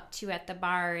come up to you at the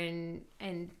bar and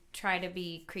try to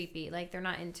be creepy. Like they're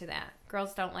not into that.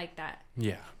 Girls don't like that.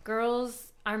 Yeah.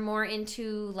 Girls are more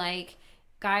into like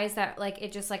guys that like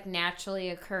it just like naturally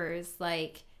occurs.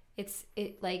 Like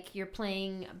it like you're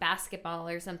playing basketball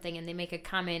or something and they make a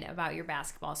comment about your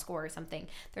basketball score or something.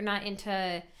 They're not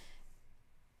into,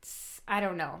 I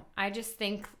don't know. I just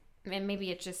think, and maybe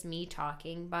it's just me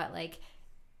talking, but like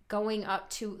going up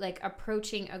to like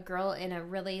approaching a girl in a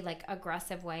really like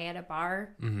aggressive way at a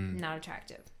bar, not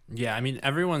attractive. Yeah, I mean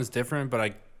everyone's different, but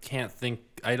I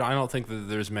don't think that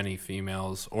there's many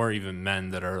females or even men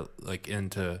that are like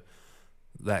into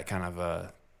that kind of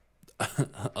a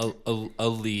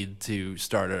lead to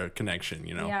start a connection,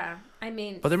 Yeah, I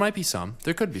mean, but there might be some.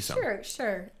 There could be some.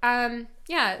 Sure.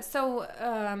 Yeah. So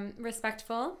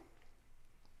respectful,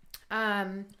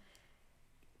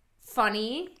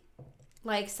 funny.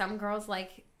 Like some girls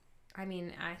like, I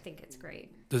mean, I think it's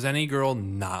great. Does any girl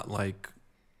not like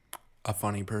a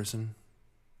funny person?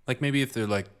 Like maybe if they're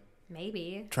like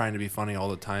Maybe. trying to be funny all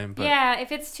the time. But Yeah,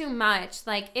 if it's too much,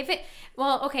 like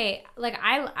okay, like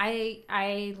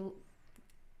I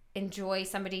enjoy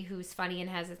somebody who's funny and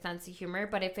has a sense of humor,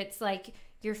 but if it's like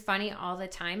you're funny all the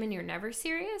time and you're never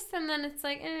serious, and then it's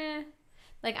like,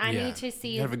 like I need to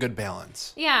see. You have a good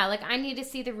balance. Yeah, like I need to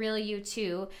see the real you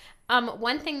too.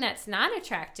 One thing that's not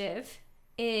attractive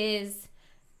is,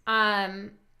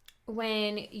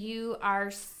 when you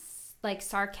are like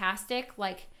sarcastic,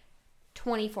 like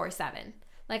 24/7.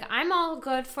 Like I'm all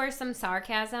good for some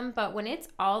sarcasm, but when it's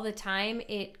all the time,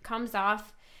 it comes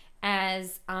off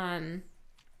as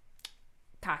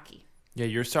cocky. Yeah,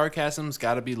 your sarcasm's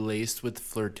got to be laced with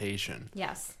flirtation.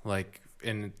 Yes. Like,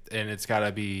 and it's got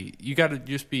to be, you got to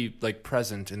just be like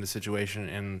present in the situation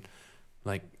and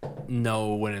like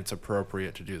know when it's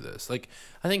appropriate to do this. Like,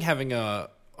 I think having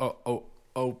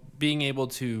being able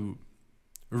to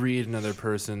read another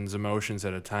person's emotions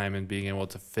at a time and being able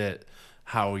to fit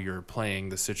how you're playing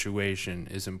the situation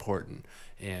is important.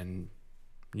 And,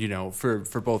 you know, for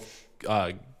both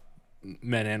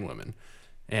men and women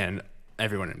and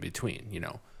everyone in between, you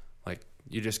know, like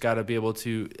you just got to be able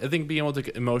to, I think being able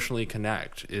to emotionally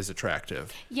connect is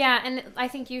attractive. Yeah, and I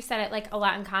think you said it like a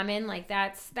lot in common. Like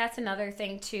that's another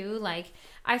thing too. Like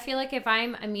I feel like if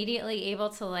I'm immediately able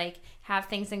to like have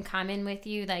things in common with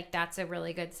you, like that's a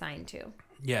really good sign too.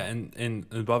 Yeah, and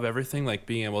above everything, like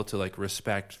being able to like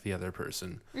respect the other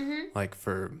person, like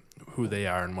for who they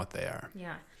are and what they are.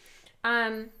 Yeah.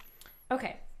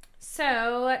 Okay.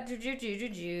 So,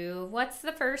 what's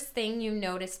the first thing you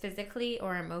notice physically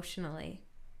or emotionally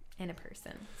in a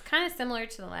person? It's kind of similar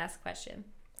to the last question.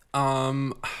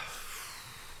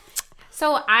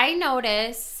 So I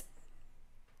notice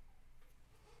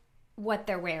what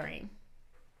they're wearing.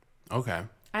 Okay.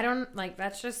 I don't like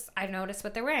that's just I notice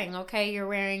what they're wearing. Okay, you're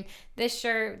wearing this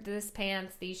shirt, this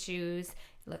pants, these shoes.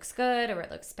 It looks good or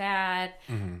it looks bad.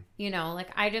 Mm-hmm. You know, like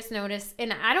I just notice,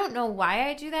 and I don't know why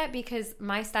I do that because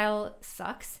my style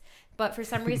sucks. But for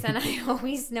some reason, I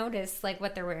always notice like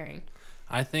what they're wearing.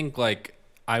 I think like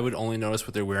I would only notice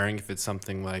what they're wearing if it's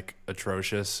something like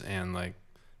atrocious and like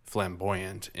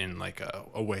flamboyant in like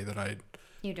a way that I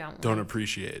don't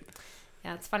appreciate.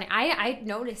 Yeah, it's funny. I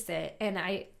notice it, and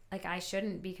I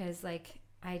shouldn't because like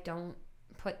I don't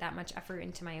put that much effort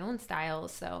into my own style.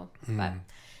 So, but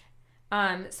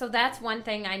so that's one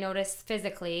thing I noticed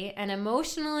physically, and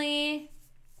emotionally.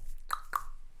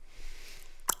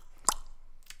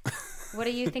 What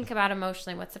do you think about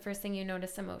emotionally? What's the first thing you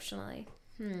notice emotionally?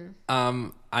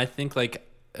 I think like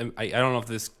I don't know if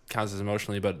this counts as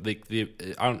emotionally, but like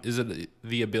is it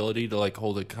the ability to like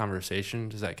hold a conversation?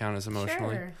 Does that count as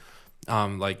emotionally? Sure.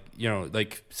 Like, you know,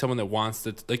 like someone that wants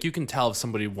to, like you can tell if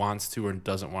somebody wants to or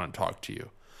doesn't want to talk to you.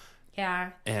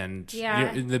 Yeah. And you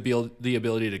know, the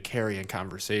ability to carry a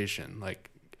conversation.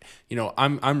 Like, you know,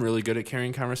 I'm really good at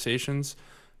carrying conversations.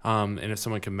 And if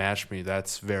someone can match me,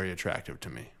 that's very attractive to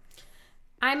me.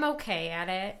 I'm okay at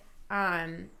it.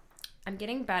 I'm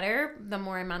getting better the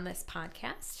more I'm on this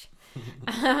podcast.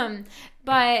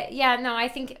 But yeah, no, I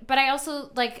think, but I also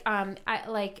like,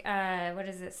 what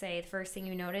does it say? The first thing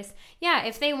you notice. Yeah.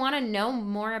 If they want to know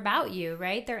more about you,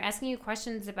 right? They're asking you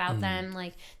questions about them.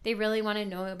 Like they really want to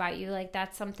know about you. Like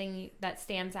that's something that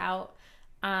stands out.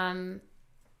 And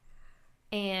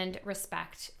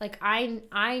respect. Like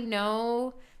I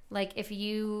know, like if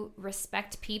you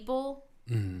respect people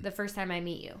the first time I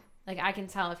meet you, like I can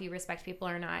tell if you respect people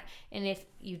or not. And if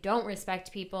you don't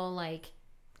respect people, like,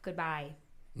 goodbye.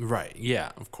 Right.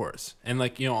 Yeah, of course. And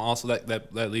like, you know, also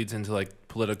that leads into like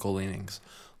political leanings.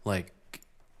 Like,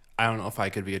 I don't know if I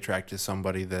could be attracted to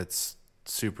somebody that's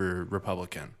super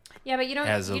Republican. Yeah, but you don't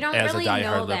really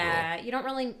know that. You don't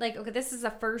really like, okay, this is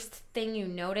the first thing you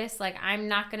notice. Like, I'm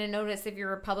not going to notice if you're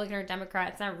Republican or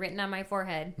Democrat. It's not written on my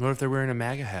forehead. What if they're wearing a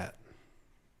MAGA hat?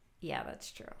 Yeah,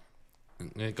 that's true.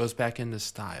 And it goes back into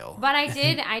style. But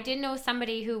I did know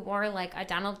somebody who wore like a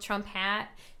Donald Trump hat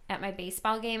at my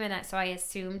baseball game, and so I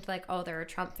assumed like, oh, they're a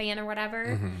Trump fan or whatever.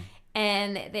 Mm-hmm.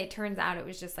 And it turns out it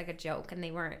was just like a joke, and they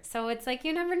weren't. So it's like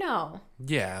you never know.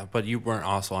 Yeah, but you weren't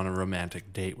also on a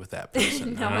romantic date with that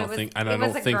person. No, I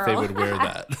don't think they would wear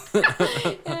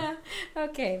that. Yeah.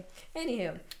 Okay.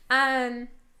 Anywho,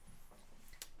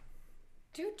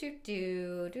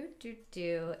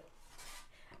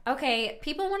 Okay,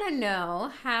 people want to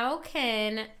know, how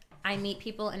can I meet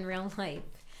people in real life?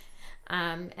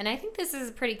 And I think this is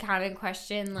a pretty common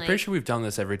question. Like, I'm pretty sure we've done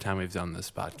this every time we've done this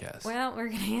podcast. Well, we're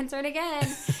going to answer it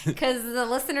again because the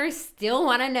listeners still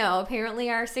want to know.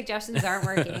 Apparently our suggestions aren't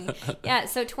working. Yeah,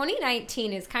 so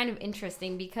 2019 is kind of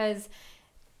interesting because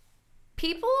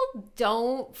people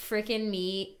don't freaking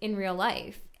meet in real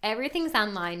life. Everything's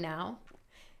online now.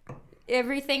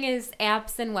 everything is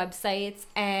apps and websites.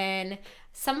 And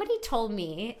somebody told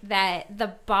me that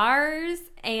the bars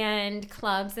and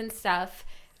clubs and stuff,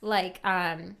 like,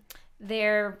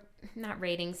 their not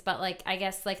ratings, but like I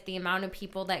guess like the amount of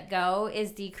people that go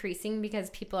is decreasing because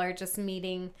people are just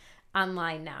meeting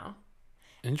online now.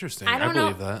 Interesting. I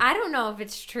believe that. I don't know if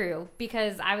it's true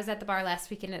because I was at the bar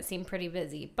last week and it seemed pretty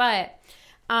busy. But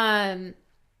I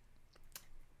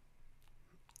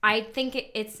think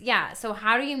it's yeah. So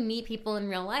how do you meet people in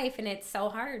real life? And it's so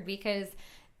hard because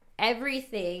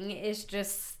everything is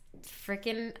just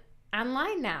freaking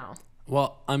online now.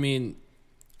 Well, I mean,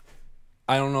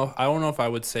 I don't know if I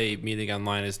would say meeting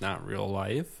online is not real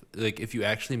life. Like if you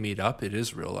actually meet up, it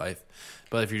is real life.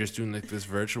 But if you're just doing like this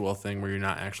virtual thing where you're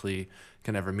not actually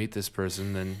can ever meet this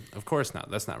person, then of course not.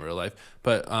 That's not real life.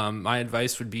 But my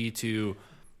advice would be to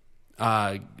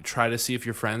try to see if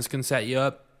your friends can set you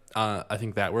up. I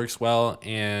think that works well.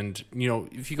 And you know,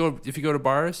 if you go to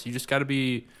bars, you just got to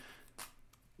be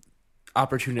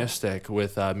opportunistic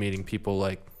with meeting people.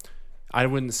 Like I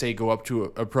wouldn't say go up to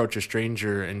approach a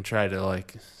stranger and try to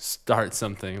like start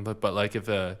something, but like if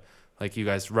like you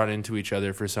guys run into each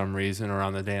other for some reason or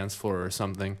on the dance floor or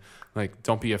something, like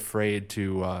don't be afraid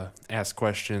to ask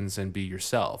questions and be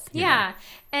yourself. Yeah.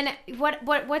 And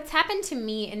what's happened to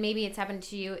me, and maybe it's happened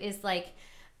to you, is like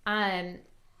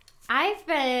I've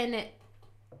been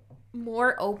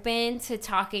more open to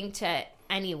talking to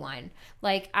anyone.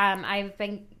 Like I've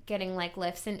been getting like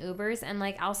Lyfts and Ubers, and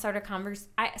like I start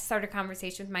a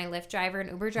conversation with my Lyft driver and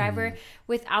Uber driver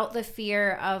without the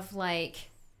fear of like,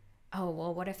 oh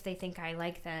well, what if they think I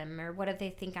like them, or what if they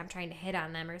think I'm trying to hit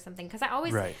on them or something? Because I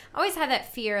always have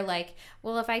that fear, like,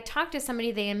 well, if I talk to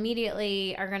somebody, they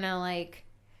immediately are gonna like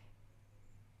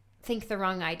think the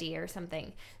wrong idea or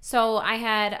something. So I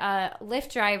had a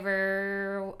Lyft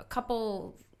driver a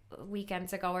couple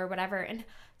weekends ago or whatever, and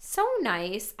so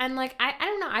nice, and like I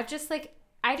don't know, I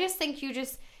just think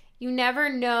you never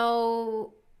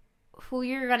know who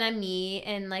you're gonna meet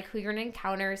and like who you're gonna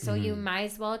encounter, so you might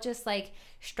as well just like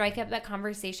strike up that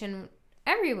conversation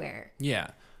everywhere. Yeah,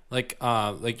 like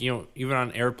you know, even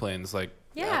on airplanes, like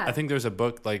yeah, I think there's a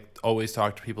book like Always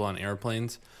Talk to People on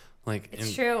Airplanes. Like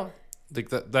it's true. Like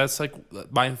that's like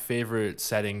my favorite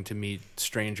setting to meet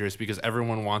strangers, because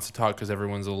everyone wants to talk because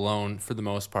everyone's alone for the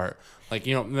most part. Like,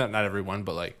 you know, not everyone,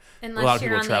 but like unless a lot of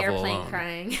you're people on travel the airplane alone.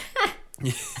 crying.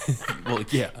 Well,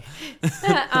 yeah.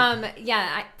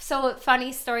 Yeah. So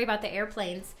funny story about the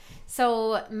airplanes.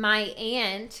 So my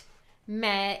aunt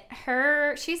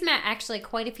she's met actually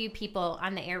quite a few people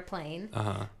on the airplane.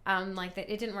 Like that,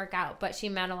 it didn't work out, but she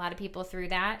met a lot of people through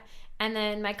that. And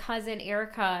then my cousin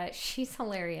Erica, she's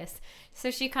hilarious. So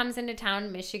she comes into town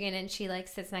in Michigan, and she like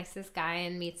sits next to this guy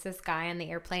and meets this guy on the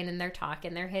airplane, and they're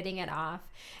talking, they're hitting it off.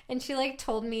 And she like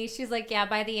told me, she's like, yeah,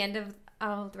 by the end of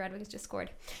the Red Wings just scored.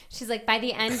 She's like, by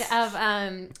the end of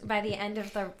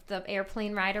the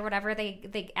airplane ride or whatever,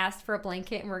 they asked for a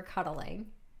blanket and were cuddling.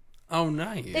 Oh,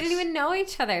 nice. They didn't even know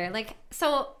each other. Like,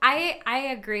 so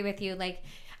I agree with you. Like,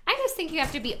 I just think you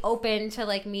have to be open to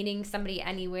like meeting somebody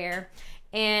anywhere,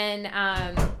 and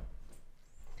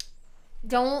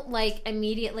don't like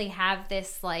immediately have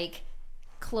this like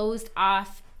closed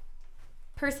off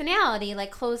personality, like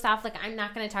closed off, like I'm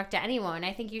not going to talk to anyone.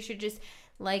 I think you should just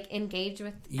like engage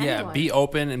with anyone. Be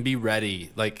open and be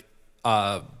ready. Like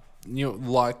you know,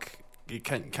 luck,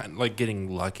 kind of like getting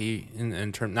lucky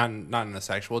in term, not in a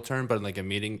sexual term, but in like a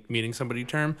meeting somebody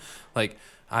term. Like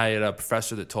I had a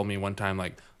professor that told me one time,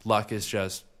 like luck is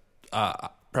just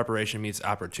preparation meets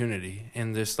opportunity,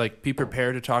 and just like be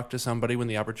prepared to talk to somebody when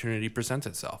the opportunity presents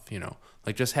itself. You know,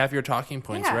 like just have your talking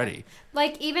points ready.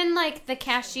 Like even like the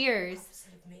cashiers.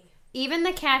 Even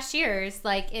the cashiers,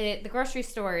 like at the grocery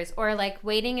stores, or like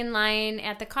waiting in line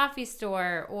at the coffee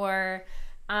store, or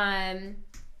I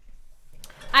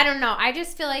don't know. I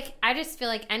just feel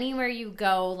like anywhere you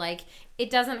go, like it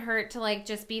doesn't hurt to like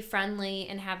just be friendly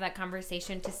and have that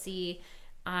conversation to see,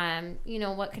 you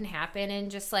know, what can happen,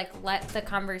 and just like let the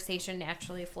conversation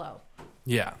naturally flow.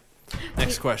 Yeah.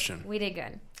 Next question. We did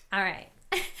good. All right.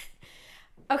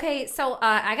 Okay, so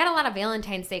I got a lot of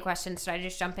Valentine's Day questions. Should I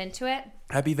just jump into it?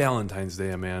 Happy Valentine's Day,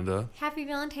 Amanda. Happy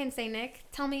Valentine's Day, Nick.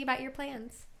 Tell me about your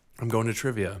plans. I'm going to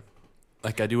trivia,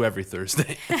 like I do every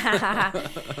Thursday.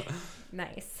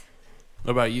 Nice.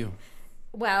 What about you?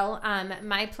 Well,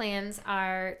 my plans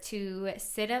are to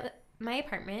sit at my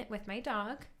apartment with my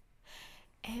dog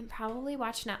and probably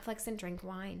watch Netflix and drink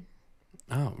wine.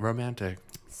 Oh, romantic.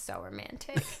 So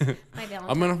romantic. My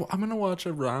Valentine. I'm gonna watch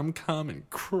a rom-com and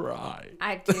cry.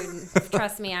 Dude,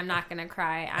 trust me, I'm not gonna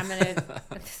cry.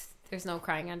 There's no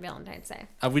crying on Valentine's Day.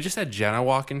 We just had Jenna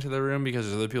walk into the room because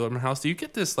there's other people in my house. Do you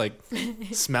get this like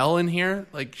smell in here?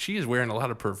 Like she is wearing a lot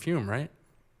of perfume, right?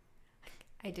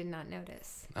 I did not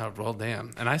notice. Oh, well,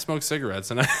 damn. And I smoke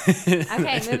cigarettes. And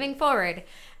Okay, moving forward.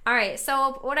 All right,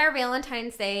 so what are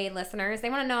Valentine's Day listeners? They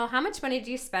want to know, how much money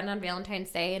do you spend on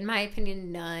Valentine's Day? In my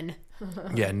opinion, none.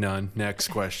 Yeah, none. Next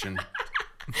question.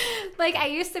 Like, I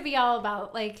used to be all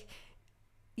about, like,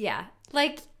 yeah.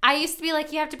 Like, I used to be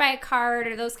like, you have to buy a card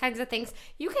or those kinds of things.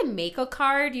 You can make a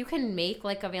card. You can make,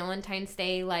 like, a Valentine's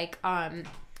Day, like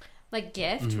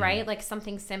gift, right? Like,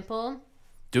 something simple.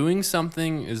 Doing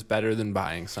something is better than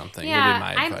buying something. Yeah, would be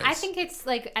my advice. I think it's,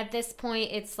 like, at this point,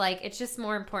 it's, like, it's just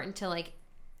more important to, like,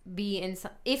 be in,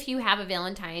 if you have a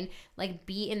Valentine, like,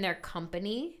 be in their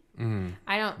company.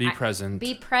 Be present.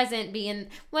 Be present. Be in.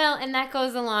 Well, and that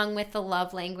goes along with the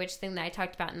love language thing that I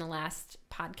talked about in the last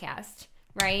podcast,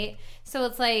 right? So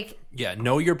it's like, yeah,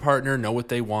 know your partner, know what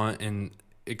they want, and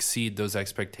exceed those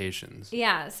expectations.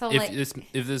 Yeah. So if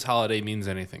this holiday means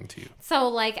anything to you. So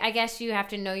like, I guess you have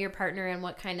to know your partner and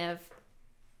what kind of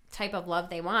type of love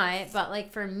they want. But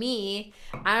like for me,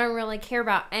 I don't really care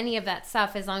about any of that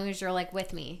stuff as long as you're like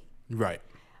with me. Right.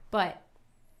 But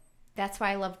that's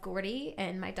why I love Gordy,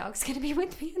 and my dog's going to be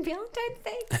with me on Valentine's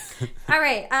Day. All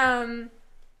right.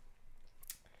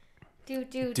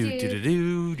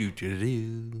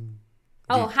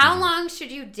 How long should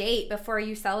you date before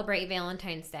you celebrate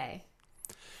Valentine's Day?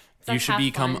 You should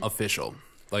become official.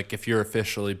 Like if you're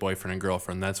officially boyfriend and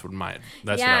girlfriend, that's what I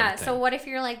would yeah. think. So what if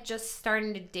you're like just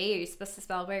starting to date? Are you supposed to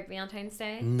celebrate Valentine's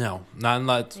Day? No, not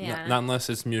unless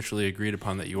it's mutually agreed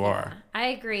upon that you are. I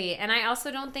agree, and I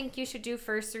also don't think you should do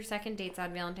first or second dates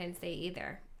on Valentine's Day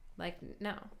either. Like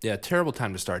no. Yeah, terrible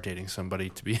time to start dating somebody,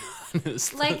 to be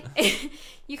honest. Like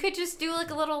you could just do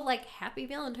like a little like Happy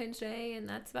Valentine's Day, and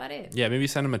that's about it. Yeah, maybe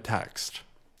send them a text.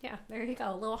 Yeah, there you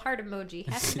go. A little heart emoji.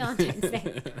 Happy Valentine's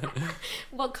Day.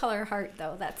 What color heart,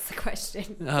 though? That's the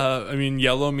question. I mean,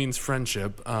 yellow means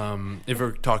friendship. If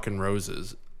we're talking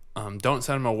roses, don't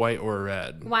send them a white or a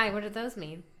red. Why? What do those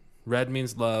mean? Red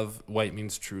means love. White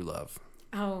means true love.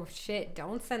 Oh, shit.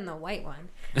 Don't send the white one.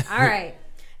 All right.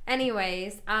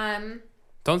 Anyways.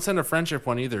 Don't send a friendship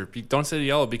one either. Don't say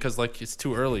yellow because, like, it's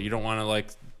too early. You don't want to, like,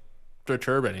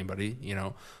 perturb anybody, you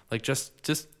know? Like, just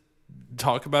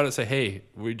talk about it. Say, hey,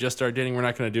 we just started dating. We're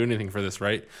not going to do anything for this,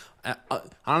 right?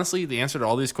 Honestly, the answer to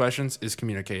all these questions is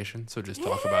communication. So just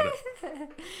talk about it.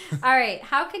 All right.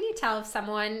 How can you tell if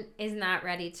someone is not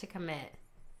ready to commit?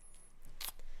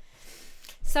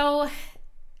 So,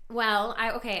 well,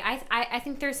 I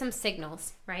think there's some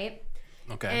signals, right?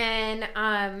 Okay.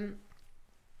 And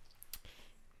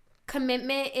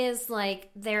commitment is like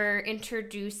they're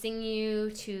introducing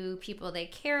you to people they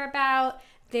care about.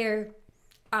 They're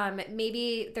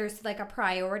maybe there's like a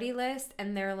priority list,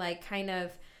 and they're like kind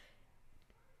of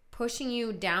pushing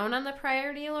you down on the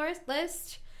priority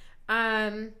list.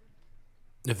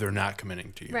 If they're not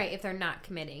committing to you. Right, if they're not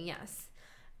committing, yes.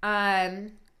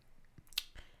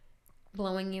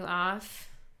 Blowing you off.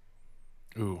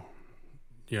 Ooh.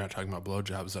 You're not talking about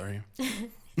blowjobs, are you?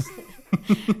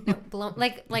 No,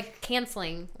 like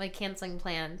canceling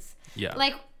plans. Yeah.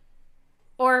 Like,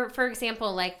 or for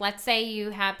example, like let's say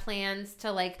you have plans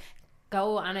to like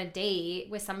go on a date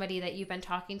with somebody that you've been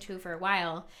talking to for a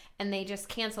while, and they just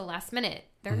cancel last minute.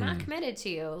 They're not committed to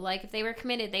you. Like if they were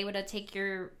committed, they would have take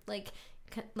your like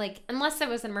unless it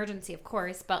was an emergency, of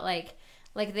course, but like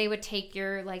they would take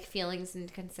your like feelings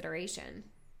into consideration.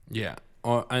 Yeah.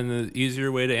 And the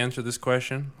easier way to answer this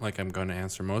question, like I'm going to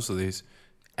answer most of these,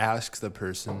 ask the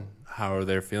person how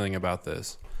they're feeling about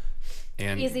this.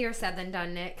 And easier said than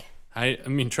done, Nick. I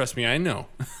mean, trust me, I know.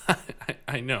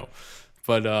 I know.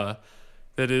 But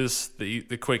that is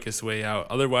the quickest way out.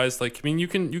 Otherwise, like, I mean, you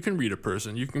can read a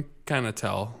person. You can kind of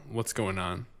tell what's going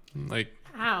on. Like,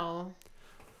 how?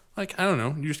 Like, I don't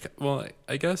know. You just, well,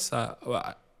 I guess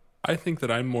I think that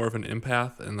I'm more of an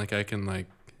empath, and like I can like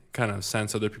kind of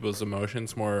sense other people's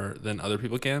emotions more than other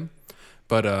people can.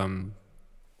 But I mean,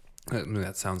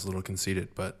 that sounds a little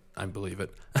conceited, but I believe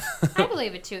it. I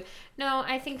believe it too. No,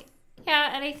 I think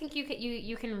and I think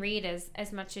you can read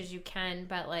as much as you can,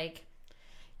 but like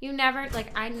you never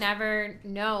like I never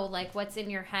know like what's in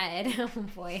your head. Oh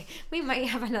boy, we might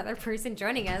have another person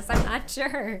joining us. I'm not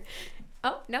sure.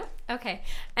 Oh no, okay.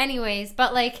 Anyways,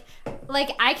 but like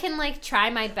I can like try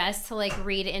my best to like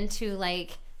read into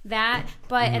like that,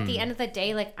 but at the end of the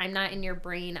day, like I'm not in your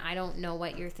brain. I don't know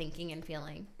what you're thinking and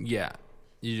feeling. Yeah,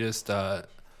 you just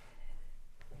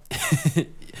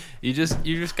you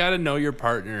just got to know your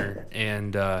partner,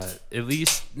 and at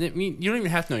least I mean, you don't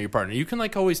even have to know your partner. You can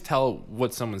like always tell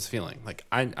what someone's feeling. Like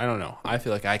I don't know. I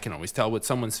feel like I can always tell what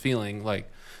someone's feeling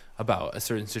like about a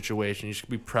certain situation. You should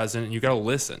be present, and you got to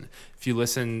listen. If you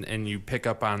listen and you pick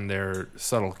up on their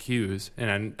subtle cues,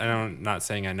 and I'm not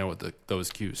saying I know what those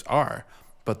cues are,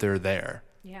 but they're there.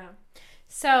 Yeah.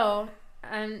 So,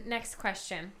 next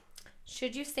question.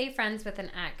 Should you stay friends with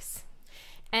an ex?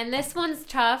 And this one's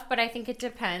tough, but I think it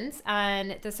depends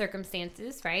on the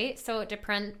circumstances, right? So it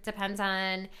depends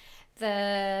on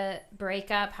the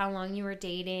breakup, how long you were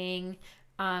dating,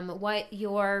 what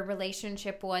your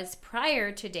relationship was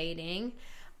prior to dating.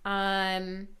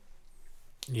 I'm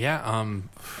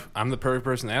the perfect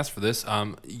person to ask for this.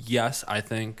 Yes, I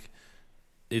think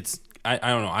I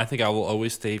don't know. I think I will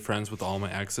always stay friends with all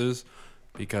my exes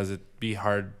because it'd be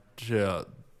hard to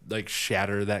like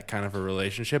shatter that kind of a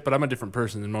relationship, but I'm a different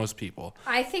person than most people.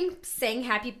 I think saying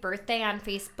happy birthday on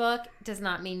Facebook does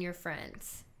not mean you're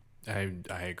friends. I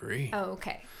agree. Oh,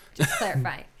 okay. Just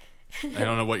clarifying. I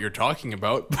don't know what you're talking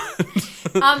about.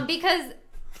 Because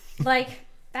like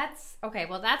that's okay,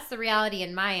 well that's the reality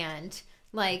in my end.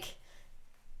 Like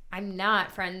I'm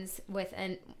not friends with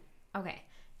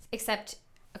except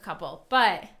a couple.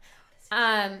 But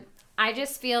I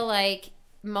just feel like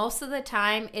most of the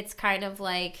time it's kind of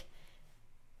like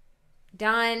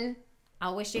done.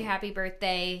 I'll wish you happy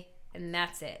birthday and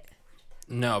that's it.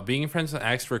 No, being friends with an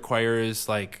ex requires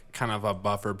like kind of a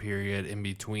buffer period in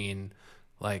between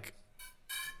like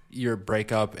your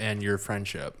breakup and your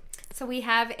friendship. So we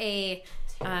have a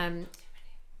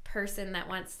person that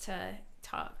wants to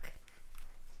talk.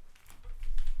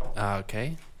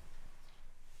 Okay.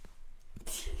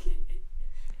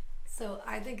 So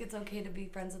I think it's okay to be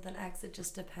friends with an ex. It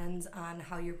just depends on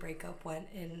how your breakup went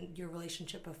in your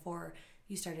relationship before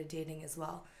you started dating as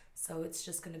well. So it's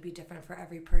just going to be different for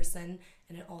every person.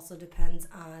 And it also depends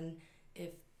on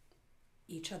if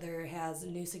each other has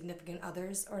new significant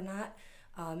others or not.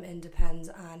 And depends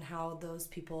on how those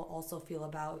people also feel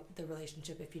about the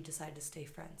relationship if you decide to stay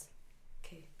friends.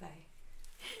 Okay, bye.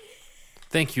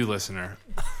 Thank you, listener.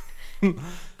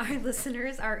 Our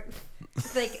listeners are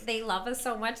like they love us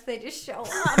so much they just show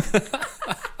up.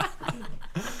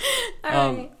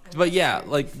 All right. But yeah,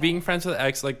 like being friends with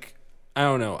ex, like I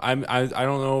don't know. I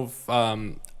don't know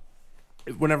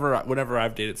if whenever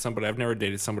I've dated somebody, I've never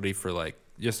dated somebody for like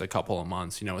just a couple of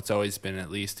months. You know, it's always been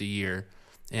at least a year,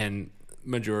 and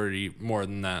majority more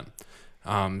than that.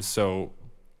 So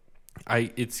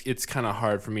it's kind of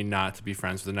hard for me not to be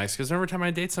friends with the next, because every time I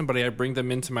date somebody, I bring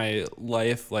them into my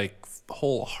life like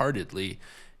wholeheartedly,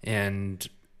 and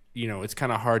you know it's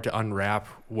kind of hard to unwrap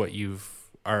what you've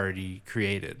already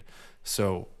created.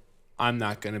 So I'm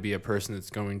not going to be a person that's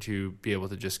going to be able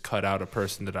to just cut out a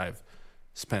person that I've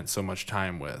spent so much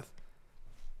time with.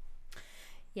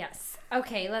 Yes.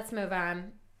 Okay, let's move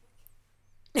on.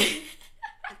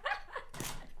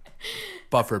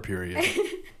 Buffer period.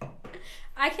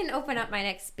 I can open up my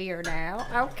next beer now.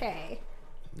 Okay.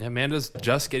 Yeah, Amanda's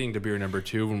just getting to beer number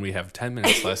 2 when we have 10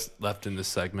 minutes left in this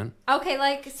segment.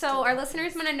 Okay, so our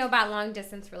listeners want to know about long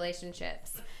distance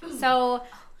relationships. So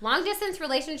long distance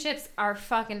relationships are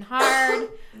fucking hard.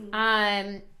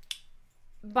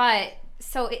 But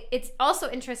so it's also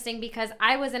interesting because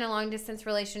I was in a long distance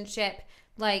relationship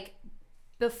like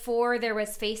before there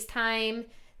was FaceTime,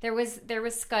 there was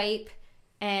Skype,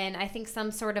 and I think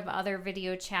some sort of other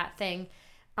video chat thing.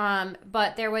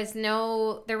 But there was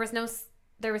no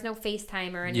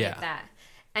FaceTime or any of that.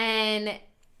 And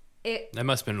that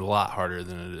must have been a lot harder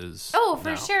than it is. Oh,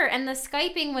 for now. sure. And the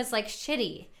Skyping was like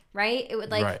shitty, right? It would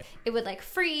like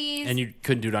freeze. And you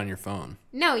couldn't do it on your phone.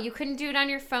 No, you couldn't do it on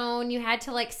your phone. You had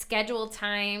to like schedule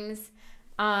times.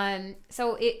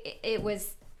 So it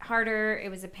was harder. It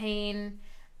was a pain.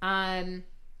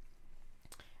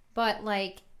 But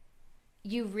like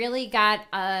you really got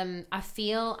a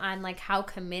feel on like how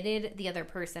committed the other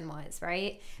person was,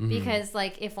 right? Mm-hmm. Because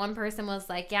like if one person was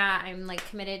like, yeah, I'm like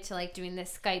committed to like doing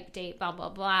this Skype date, blah blah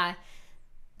blah,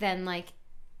 then like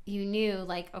you knew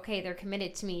like, okay, they're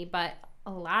committed to me. But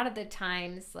a lot of the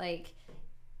times like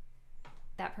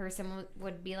that person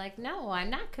would be like, no, I'm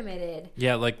not committed.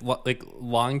 Yeah, like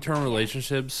long-term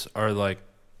relationships are like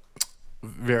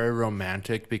very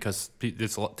romantic because it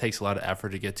takes a lot of effort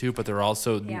to get to, but they're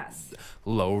also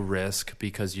low risk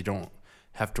because you don't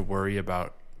have to worry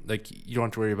about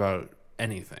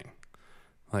anything.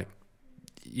 Like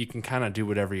you can kind of do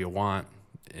whatever you want,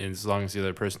 and as long as the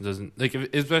other person doesn't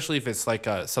especially if it's like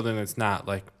something that's not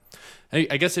like,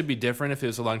 I guess it'd be different if it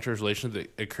was a long-term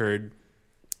relationship that occurred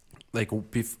like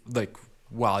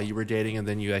while you were dating and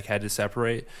then you like had to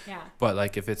separate. Yeah. But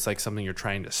like if it's like something you're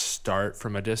trying to start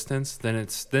from a distance, then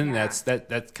that's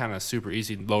kind of super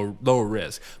easy, lower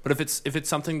risk. But if it's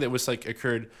something that was like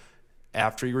occurred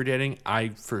after you were dating, I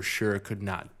for sure could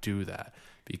not do that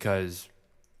because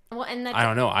Well, and I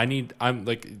don't know. I'm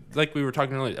like we were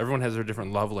talking earlier. Everyone has their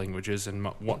different love languages, and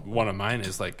one of mine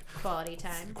is like quality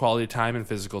time and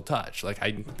physical touch. Like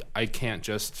I can't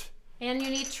just. And you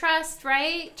need trust,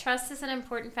 right? Trust is an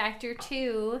important factor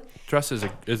too. Trust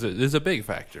is a big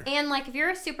factor. And like if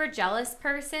you're a super jealous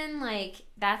person, like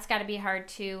that's got to be hard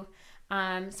too.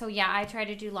 So yeah, I tried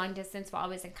to do long distance while I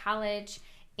was in college,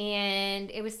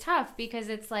 and it was tough because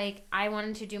it's like I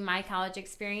wanted to do my college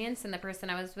experience, and the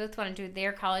person I was with wanted to do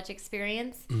their college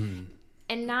experience, and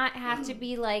not have to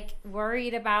be like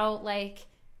worried about like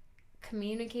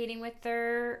communicating with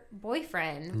their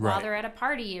boyfriend while they're at a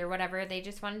party or whatever. They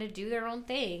just wanted to do their own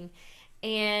thing.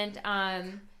 And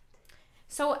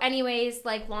so anyways,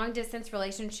 like long distance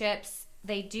relationships,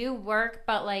 they do work,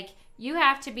 but like you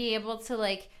have to be able to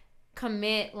like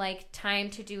commit like time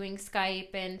to doing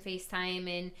Skype and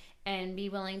FaceTime and be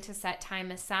willing to set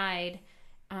time aside,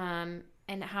 and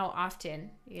how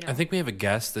often, you know. I think we have a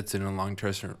guest that's in a long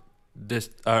term we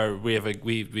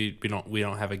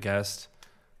don't have a guest.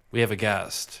 We have a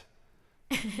guest.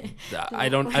 I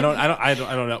don't know. I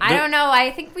don't know.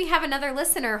 I think we have another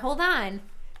listener. Hold on.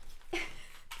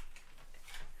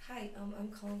 Hi, I'm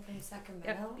calling from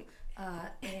Sacramento,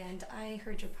 and I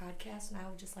heard your podcast, and I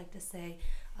would just like to say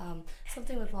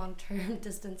something with long-term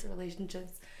distance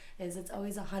relationships is it's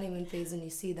always a honeymoon phase when you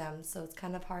see them, so it's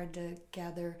kind of hard to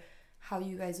gather how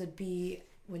you guys would be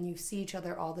when you see each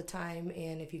other all the time,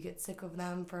 and if you get sick of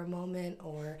them for a moment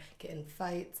or get in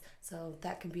fights, so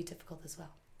that can be difficult as well.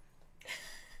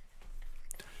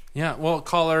 Yeah, well,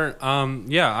 caller,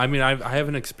 yeah, I mean, I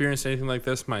haven't experienced anything like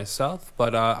this myself,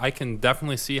 but I can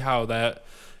definitely see how that,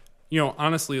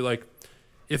 honestly, like,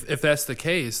 if that's the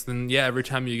case, then yeah, every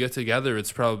time you get together,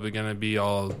 it's probably going to be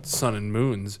all sun and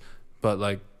moons, but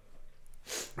like,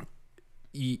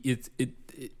 it's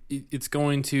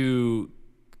going to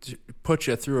put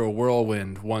you through a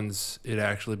whirlwind once it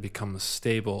actually becomes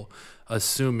stable.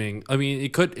 Assuming, I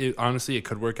mean, honestly, it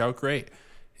could work out great.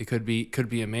 It could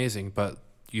be amazing, but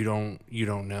you don't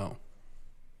know.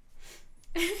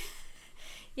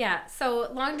 Yeah. So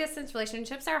long distance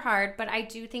relationships are hard, but I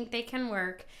do think they can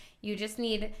work. You just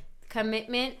need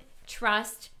commitment,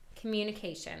 trust,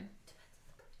 communication.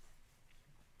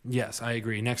 Yes, I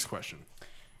agree. Next question.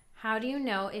 How do you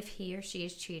know if he or she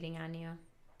is cheating on you?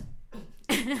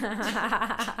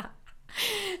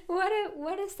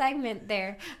 What a segment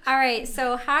there. All right,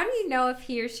 so how do you know if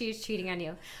he or she is cheating on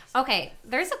you? Okay,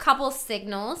 there's a couple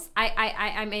signals.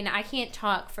 I mean, I can't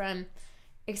talk from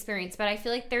experience, but I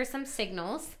feel like there's some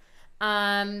signals.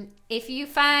 If you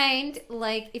find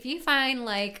like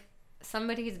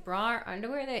somebody's bra or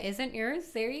underwear that isn't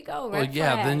yours, there you go. Well,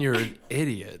 yeah, flag. Then you're an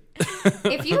idiot.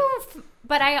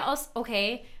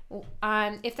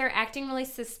 If they're acting really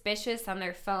suspicious on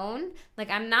their phone, like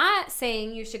I'm not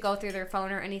saying you should go through their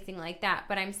phone or anything like that,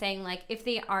 but I'm saying like if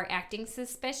they are acting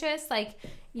suspicious, like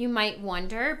you might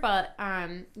wonder, but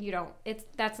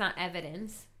that's not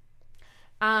evidence.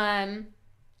 But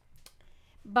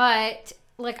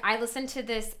like I listened to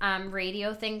this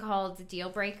radio thing called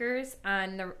Deal Breakers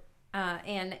on the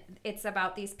and it's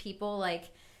about these people like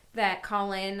that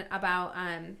call in about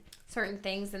certain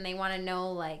things, and they want to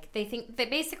know, like they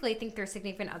basically think their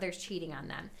significant other's cheating on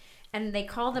them, and they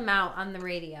call them out on the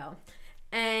radio.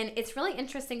 And it's really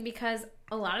interesting because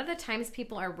a lot of the times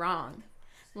people are wrong.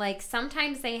 Like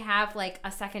sometimes they have like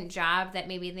a second job that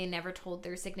maybe they never told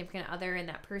their significant other, and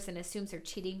that person assumes they're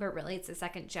cheating, but really it's a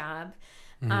second job.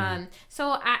 Mm-hmm.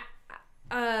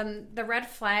 The red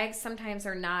flags sometimes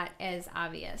are not as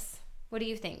obvious. What do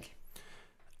you think?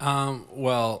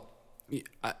 Well,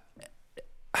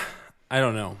 I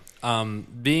don't know.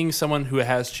 Being someone who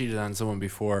has cheated on someone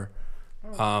before,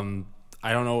 I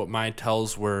don't know what my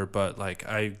tells were, but like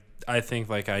I think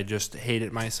like I just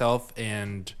hated myself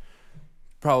and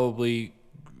probably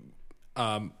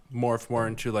morph more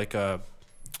into like a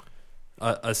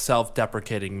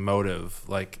self-deprecating motive.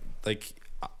 Like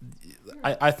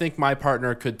I think my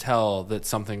partner could tell that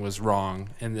something was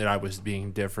wrong and that I was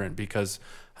being different because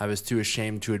I was too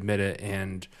ashamed to admit it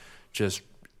and just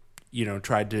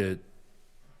tried to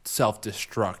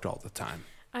self-destruct all the time.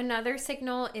 Another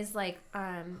signal is like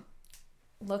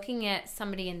looking at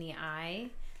somebody in the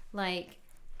eye. Like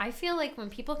I feel like when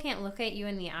people can't look at you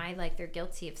in the eye, like they're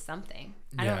guilty of something.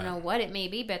 I don't know what it may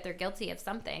be, but they're guilty of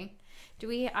something.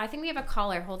 I think we have a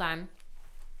caller. Hold on.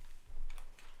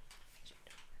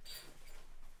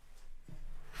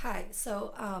 Hi.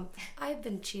 So I've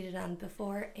been cheated on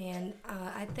before, and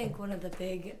I think one of the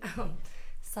big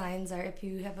signs are if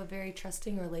you have a very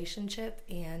trusting relationship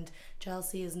and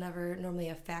jealousy is never normally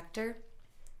a factor,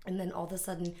 and then all of a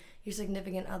sudden your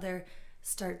significant other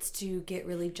starts to get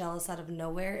really jealous out of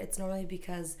nowhere. It's normally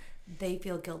because they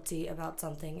feel guilty about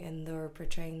something and they're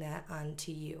portraying that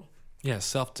onto you. Yeah,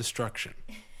 self-destruction.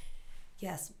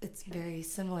 Yes, it's very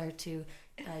similar to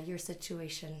your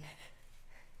situation.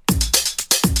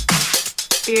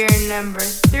 Fear number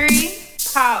 3,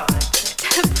 politics.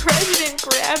 The president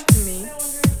grabbed me.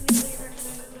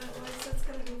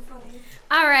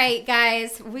 All right,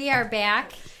 guys, we are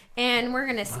back, and we're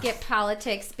going to skip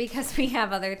politics because we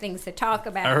have other things to talk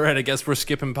about. All right, I guess we're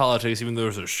skipping politics, even though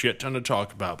there's a shit ton to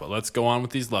talk about. But let's go on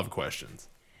with these love questions.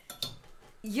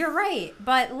 You're right,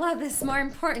 but love is more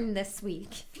important this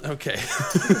week. Okay.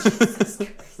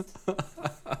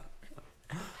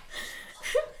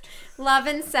 Love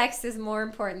and sex is more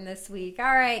important this week.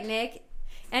 All right, Nick.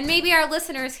 And maybe our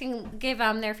listeners can give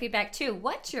their feedback too.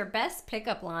 What's your best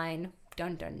pickup line?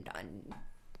 Dun, dun, dun.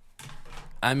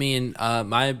 I mean,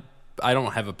 I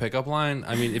don't have a pickup line.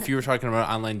 I mean, if you were talking about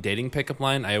online dating pickup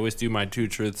line, I always do my 2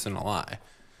 truths and a lie,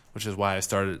 which is why I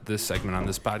started this segment on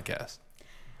this podcast.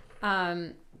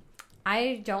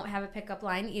 I don't have a pickup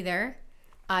line either.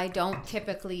 I don't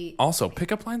typically... Also,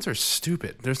 pickup lines are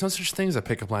stupid. There's no such thing as a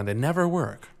pickup line. They never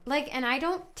work. and I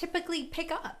don't typically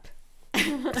pick up.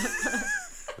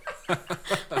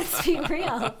 Let's be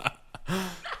real.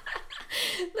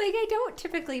 I don't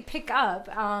typically pick up.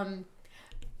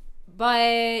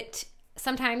 But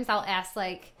sometimes I'll ask,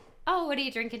 oh, what are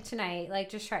you drinking tonight?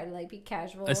 Just try to, be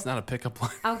casual. It's not a pickup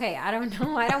line. Okay, I don't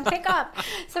know. I don't pick up.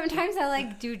 Sometimes I,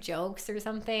 do jokes or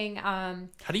something. How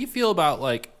do you feel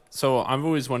about, so I'm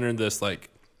always wondering this,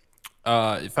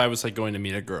 if I was, going to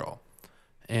meet a girl,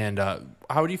 and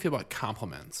how do you feel about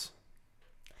compliments?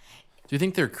 Do you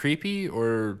think they're creepy,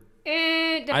 or...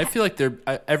 I feel like they're...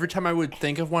 every time I would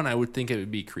think of one, I would think it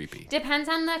would be creepy. Depends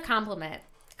on the compliment.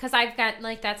 Because I've got,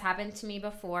 that's happened to me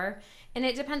before. And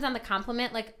it depends on the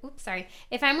compliment. Oops, sorry.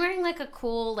 If I'm wearing, a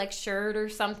cool, shirt or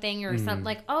something, or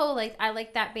something, I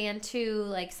like that band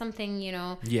too, something,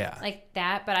 Yeah. like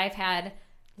that. But I've had,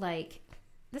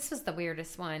 this was the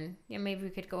weirdest one. Maybe we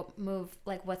could go move,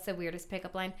 what's the weirdest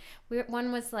pickup line?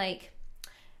 One was,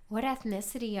 what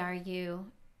ethnicity are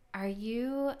you? Are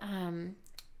you,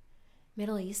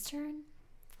 Middle Eastern?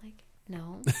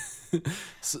 No.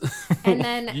 And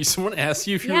then someone asks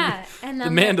you if you're and then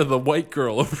Amanda, the white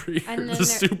girl over here, and then the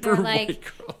super white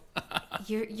girl.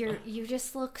 you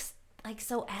just look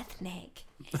so ethnic.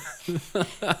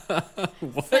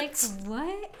 What?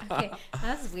 What? Okay,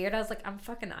 that's weird. I was I'm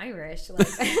fucking Irish.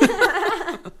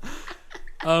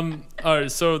 All right.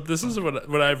 So this is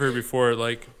what I've heard before.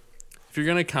 If you're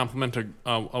gonna compliment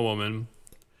a woman.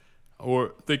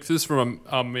 Or this is from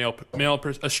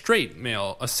a straight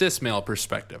male, a cis male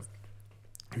perspective.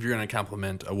 If you're going to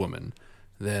compliment a woman,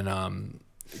 then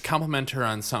compliment her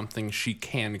on something she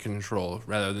can control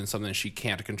rather than something she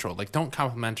can't control. Don't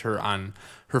compliment her on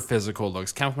her physical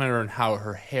looks. Compliment her on how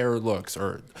her hair looks,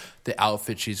 or the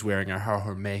outfit she's wearing, or how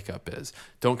her makeup is.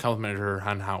 Don't compliment her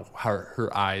on how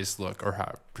her eyes look, or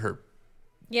how her...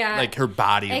 Yeah. her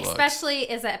body looks. Especially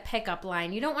is a pickup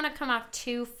line. You don't want to come off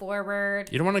too forward.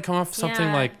 You don't want to come off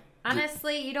something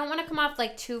Honestly, you don't want to come off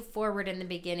too forward in the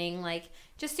beginning.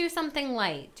 Just do something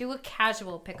light. Do a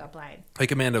casual pickup line.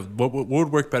 Amanda, what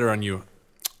would work better on you?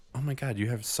 Oh my God, you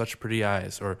have such pretty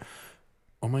eyes. Or,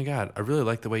 oh my God, I really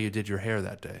like the way you did your hair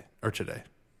that day or today.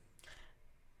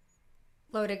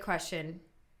 Loaded question.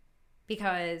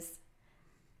 Because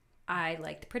I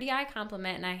like the pretty eye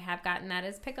compliment, and I have gotten that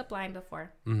as pickup line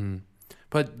before. Mm-hmm.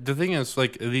 But the thing is,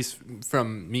 at least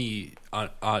from me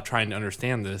trying to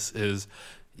understand this, is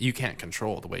you can't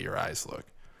control the way your eyes look,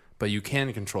 but you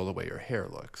can control the way your hair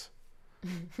looks.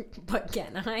 But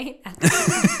can I?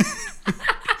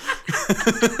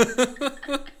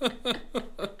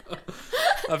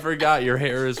 I forgot your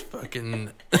hair is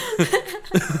fucking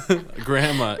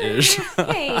grandma-ish.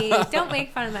 Hey, don't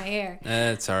make fun of my hair.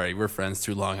 Sorry, we're friends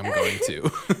too long. I'm going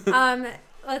to.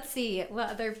 Let's see. What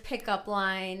other pickup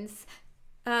lines?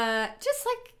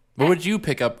 What would you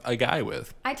pick up a guy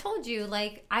with? I told you,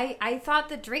 I thought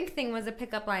the drink thing was a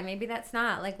pickup line. Maybe that's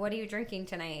not. What are you drinking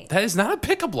tonight? That is not a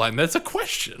pickup line. That's a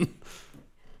question.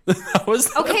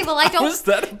 Okay, well, I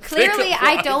don't. Clearly,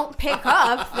 I don't pick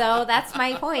up, though. That's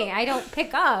my point. I don't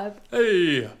pick up.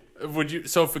 Hey, would you?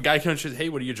 So if a guy comes and says, "Hey,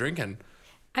 what are you drinking?"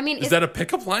 I mean, is that a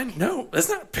pickup line? No, that's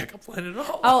not a pickup line at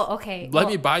all. Oh, okay. Let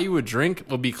me buy you a drink.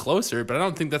 We'll be closer, but I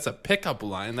don't think that's a pickup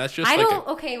line. That's just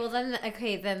Okay, well then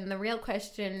the real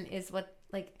question is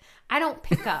Like, I don't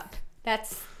pick up.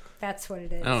 That's what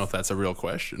it is. I don't know if that's a real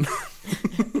question.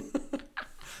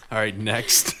 All right,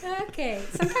 next. Okay.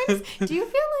 Sometimes, do you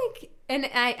feel like, and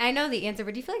I know the answer,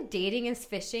 but do you feel like dating is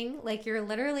fishing? Like you're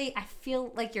literally, I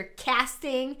feel like you're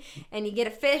casting and you get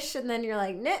a fish and then you're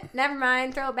like, nah, never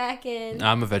mind, throw it back in.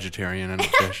 I'm a vegetarian and a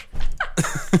fish.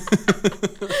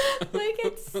 Like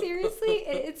it's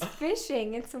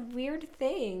fishing. It's a weird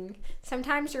thing.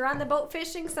 Sometimes you're on the boat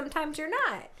fishing, sometimes you're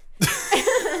not.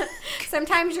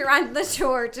 Sometimes you're on the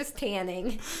shore just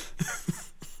tanning.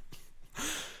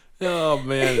 Oh,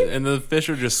 man. And the fish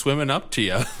are just swimming up to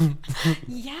you.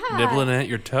 Yeah. Nibbling at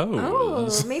your toes.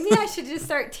 Oh, maybe I should just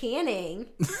start tanning.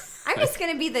 I'm just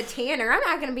going to be the tanner. I'm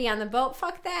not going to be on the boat.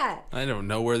 Fuck that. I don't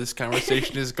know where this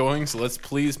conversation is going, so let's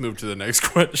please move to the next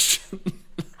question.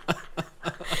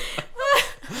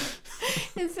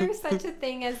 Is there such a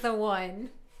thing as the one?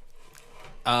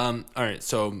 All right,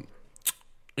 so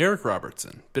Eric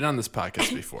Robertson, been on this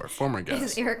podcast before, former guest.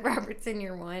 Is Eric Robertson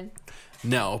your one?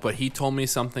 No, but he told me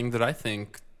something that I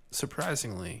think,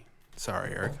 surprisingly,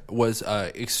 sorry, Eric, was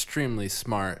extremely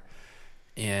smart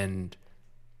and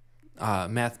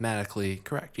mathematically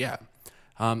correct. Yeah.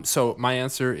 So my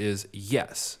answer is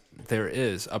yes. There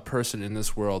is a person in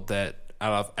this world that,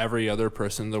 out of every other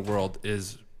person in the world,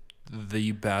 is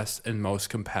the best and most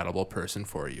compatible person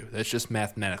for you. That's just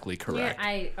mathematically correct.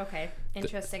 Yeah, okay.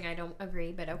 Interesting. I don't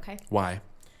agree, but okay. Why?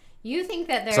 You think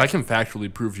that there's... Because I can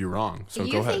factually prove you wrong, so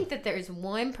go ahead. You think that there's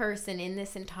one person in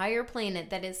this entire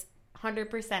planet that is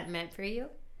 100% meant for you?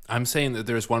 I'm saying that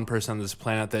there's one person on this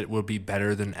planet that would be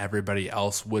better than everybody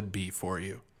else would be for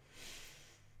you.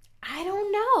 I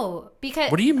don't know.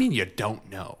 Because... What do you mean you don't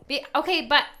know? Okay,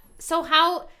 but so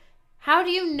how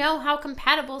do you know how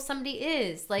compatible somebody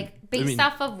is? Like, based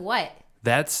off of what?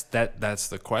 That's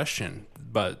the question.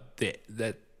 But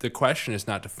the question is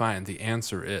not defined. The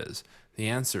answer is. The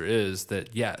answer is that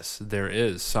yes, there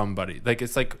is somebody. Like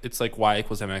it's like y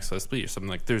equals mx plus b or something.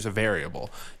 Like there's a variable.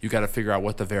 You got to figure out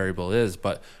what the variable is.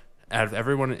 But out of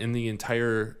everyone in the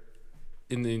entire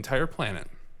planet,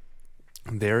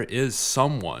 there is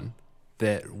someone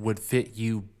that would fit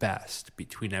you best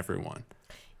between everyone.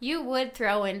 You would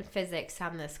throw in physics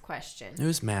on this question. It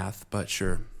was math, but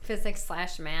sure.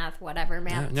 Physics/math, whatever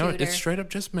math. No, tutor. it's straight up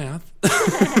just math.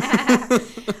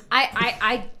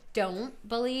 I don't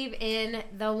believe in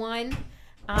the one.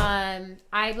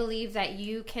 I believe that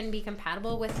you can be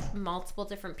compatible with multiple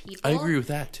different people. I agree with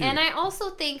that too. And I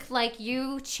also think like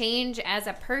you change as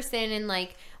a person, and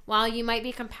like while you might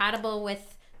be compatible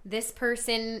with this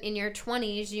person in your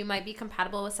 20s, you might be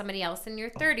compatible with somebody else in your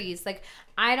 30s. Like,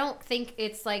 I don't think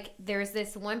it's like there's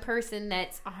this one person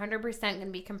that's 100% going to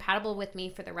be compatible with me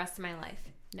for the rest of my life.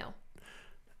 No.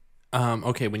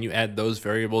 Okay, when you add those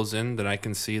variables in, then I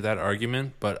can see that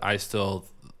argument, but I still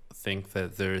think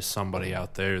that there's somebody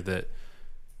out there that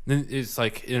it's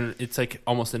like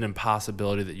almost an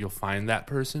impossibility that you'll find that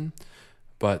person,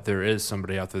 but there is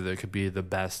somebody out there that could be the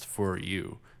best for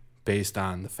you based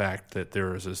on the fact that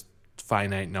there is a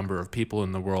finite number of people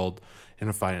in the world and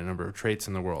a finite number of traits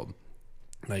in the world.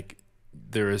 Like,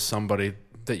 there is somebody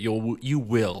that you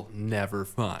will never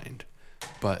find,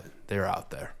 but they're out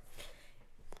there.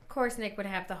 Of course, Nick would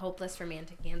have the hopeless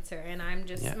romantic answer, and I'm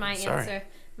just my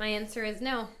answer is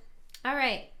no. All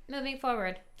right, moving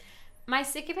forward. My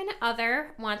significant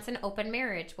other wants an open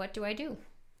marriage. What do I do?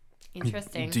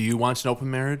 Interesting. Do you want an open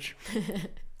marriage?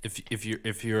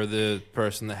 If you're the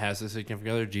person that has a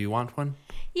significant other, do you want one?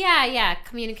 Yeah,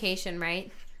 communication,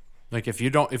 right? Like if you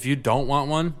don't want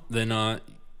one, then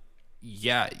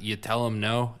you tell them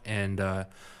no, and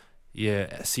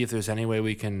see if there's any way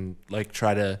we can like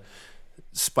try to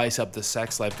spice up the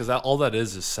sex life, because all that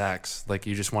is sex. Like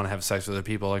you just want to have sex with other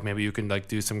people. Like maybe you can like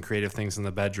do some creative things in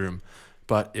the bedroom,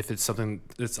 but if it's something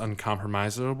that's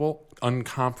uncompromisable,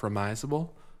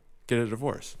 get a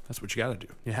divorce. That's what you got to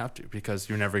do. You have to, because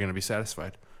you're never going to be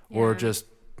satisfied, or just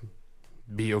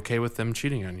be okay with them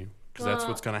cheating on you, because that's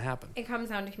what's going to happen. It comes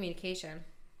down to communication.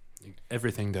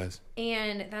 Everything does.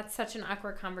 And that's such an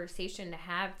awkward conversation to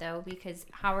have, though, because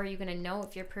how are you going to know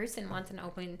if your person wants an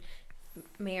open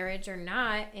marriage or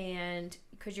not? And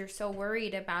because you're so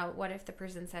worried about what if the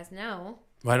person says no.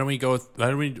 Why don't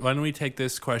we take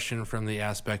this question from the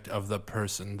aspect of the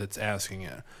person that's asking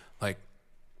it, like,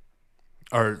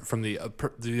 or from the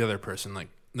other person? Like,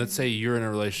 let's say you're in a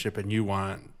relationship and you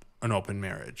want an open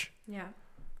marriage. Yeah.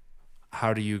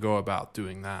 How do you go about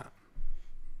doing that?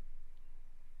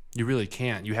 You really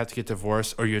can't. You have to get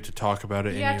divorced, or you have to talk about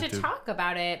it. You have to talk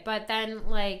about it, but then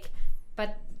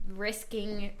but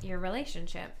risking your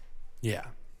relationship. Yeah.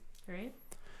 Right?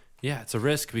 Yeah, it's a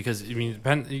risk, because I mean,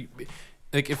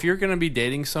 like if you're gonna be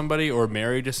dating somebody or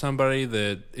married to somebody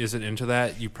that isn't into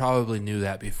that, you probably knew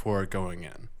that before going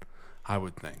in. I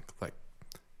would think. Like,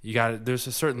 there's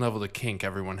a certain level of kink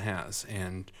everyone has,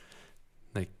 and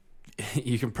like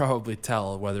you can probably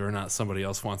tell whether or not somebody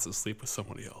else wants to sleep with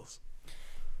somebody else.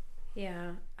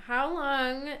 Yeah. How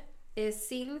long is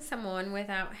seeing someone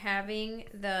without having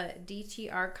the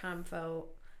DTR convo?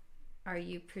 Are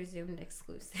you presumed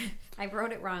exclusive? I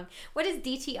wrote it wrong. What does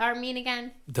DTR mean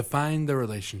again? Define the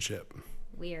relationship.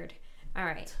 Weird. All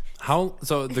right.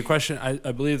 So the question,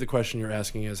 I believe the question you're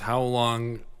asking is how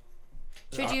long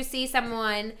should you see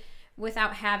someone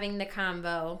without having the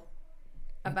convo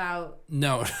about?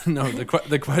 No.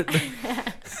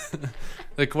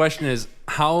 The question is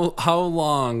how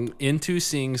long into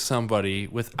seeing somebody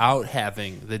without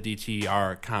having the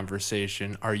DTR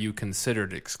conversation are you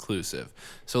considered exclusive?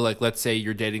 So like, let's say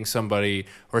you're dating somebody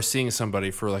or seeing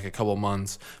somebody for like a couple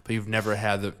months, but you never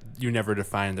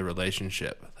defined the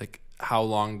relationship. Like, how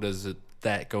long does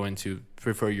that go into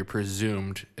before you're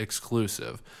presumed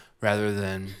exclusive, rather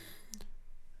than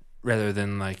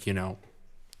like,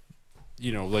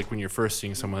 like when you're first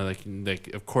seeing someone, like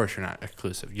of course you're not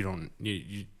exclusive. You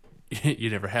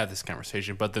never have this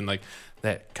conversation, but then like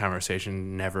that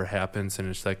conversation never happens, and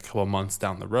it's like a couple months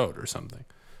down the road or something.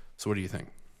 So what do you think?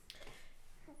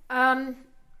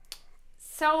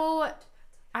 So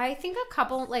I think a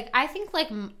couple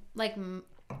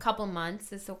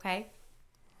months is okay.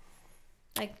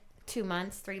 Like 2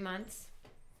 months, 3 months.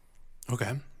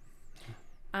 Okay.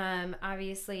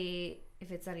 Obviously,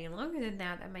 if it's any longer than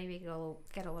that, that might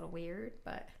get a little weird,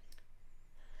 but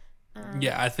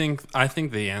yeah, I think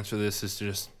the answer to this is to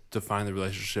just define the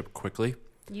relationship quickly.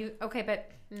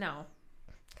 But no,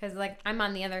 because like I'm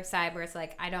on the other side where it's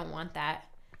like I don't want that.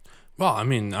 Well, I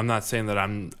mean, I'm not saying that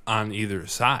I'm on either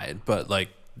side, but like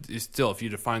still, if you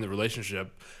define the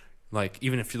relationship, like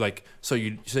even if you like, so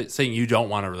you saying you don't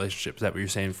want a relationship, is that what you're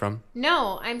saying from?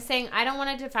 No, I'm saying I don't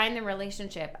want to define the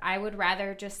relationship. I would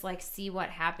rather just like see what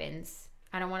happens.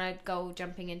 I don't want to go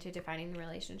jumping into defining the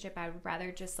relationship. I would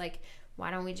rather just like,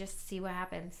 why don't we just see what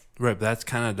happens? Right, but that's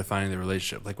kind of defining the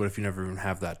relationship. Like, what if you never even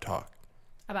have that talk?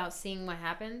 About seeing what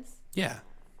happens? Yeah.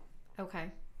 Okay.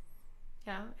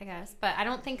 Yeah, I guess. But I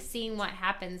don't think seeing what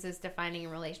happens is defining a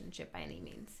relationship by any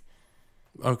means.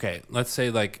 Okay, let's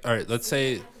say like, all right, let's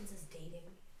say... What happens is dating.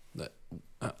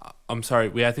 I'm sorry,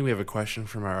 I think we have a question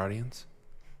from our audience.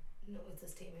 No, it's a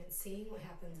statement. Seeing what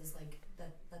happens is like,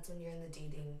 that's when you're in the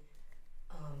dating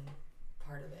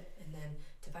part of it. And then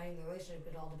defining the relationship,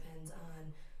 it all depends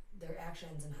on their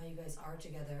actions and how you guys are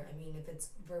together. I mean, if it's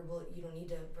verbal, you don't need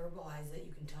to verbalize that.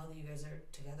 You can tell that you guys are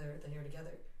together, then you're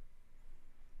together.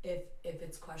 If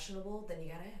it's questionable, then you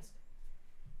gotta ask.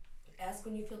 Ask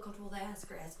when you feel comfortable to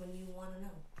ask, or ask when you want to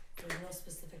know. There's no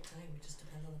specific time. It just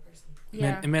depends on the person.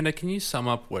 Yeah. Amanda, can you sum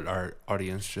up what our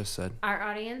audience just said? Our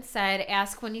audience said,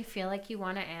 ask when you feel like you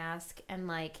want to ask. And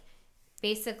like,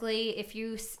 basically, if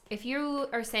you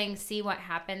are saying see what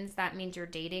happens, that means you're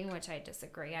dating, which I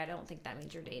disagree. I don't think that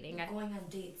means you're dating. You're going on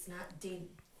dates, not date.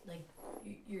 Like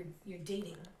you're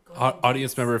dating.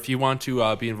 Audience member, if you want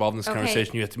to be involved in this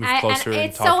conversation, you have to move closer and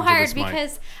it's talk so into hard this mic.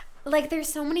 because like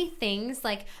there's so many things.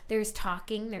 Like there's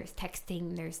talking, there's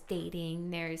texting, there's dating,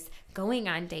 there's going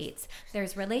on dates,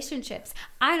 there's relationships.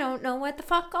 I don't know what the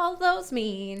fuck all those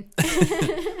mean.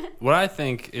 What I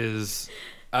think is,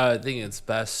 I think it's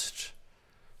best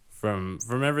from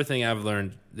everything I've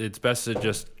learned, it's best to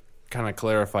just kind of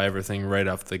clarify everything right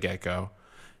off the get-go.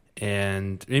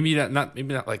 And maybe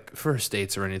not like first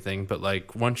dates or anything, but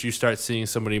like once you start seeing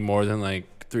somebody more than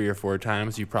like 3 or 4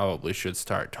 times, you probably should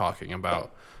start talking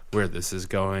about where this is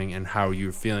going and how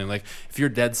you're feeling. Like if you're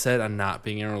dead set on not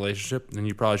being in a relationship, then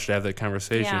you probably should have that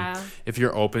conversation. Yeah. If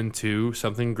you're open to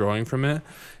something growing from it,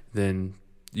 then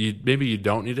maybe you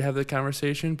don't need to have that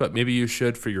conversation, but maybe you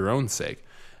should for your own sake.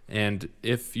 And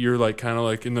if you're like kind of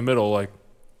like in the middle, like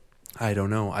I don't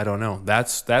know,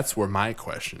 that's where my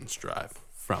questions drive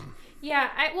from. Yeah,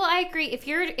 I agree. If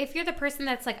you're the person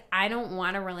that's like, I don't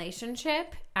want a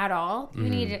relationship at all, you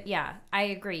need to, yeah, I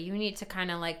agree. You need to kind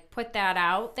of like put that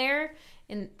out there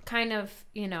and kind of,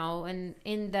 and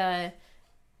in the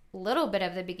little bit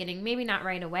of the beginning, maybe not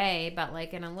right away, but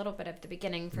like in a little bit of the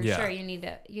beginning for sure, you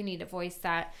need to voice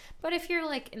that. But if you're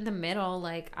like in the middle,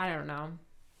 like, I don't know.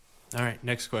 All right,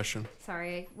 next question.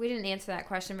 Sorry, we didn't answer that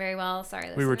question very well. Sorry,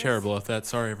 listeners. We were terrible at that.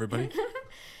 Sorry, everybody.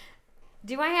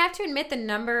 Do I have to admit the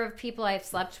number of people I've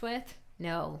slept with?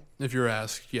 No. If you're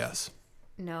asked, yes.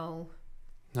 No.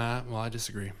 Well, I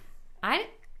disagree. I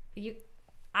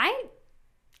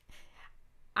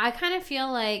kind of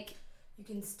feel like you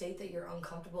can state that you're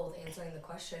uncomfortable with answering the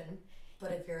question,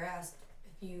 but if you're asked,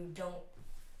 if you don't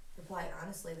reply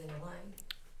honestly, then you're lying.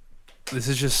 This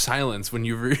is just silence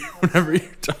whenever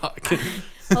you're talking.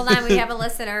 Hold on, we have a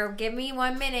listener. Give me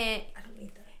 1 minute. I don't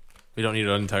need that. We don't need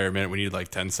an entire minute. We need like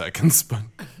 10 seconds. But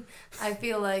I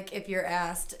feel like if you're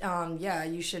asked, yeah,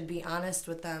 you should be honest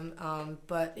with them.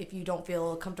 But if you don't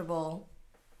feel comfortable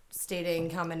stating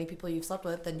how many people you've slept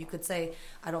with, then you could say,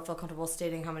 I don't feel comfortable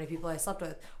stating how many people I slept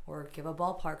with, or give a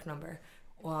ballpark number.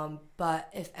 But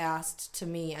if asked to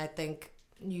me, I think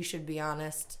you should be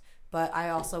honest. But I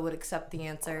also would accept the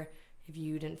answer if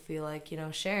you didn't feel like,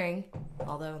 sharing.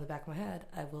 Although in the back of my head,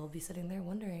 I will be sitting there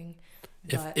wondering.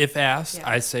 But, if asked, yeah.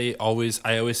 I always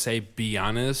say be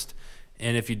honest.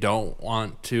 And if you don't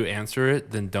want to answer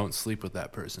it, then don't sleep with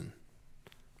that person.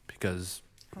 Because...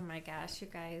 Oh my gosh, you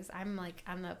guys. I'm like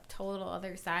on the total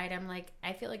other side. I'm like,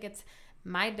 I feel like it's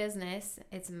my business.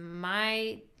 It's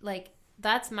my,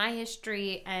 that's my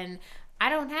history. And I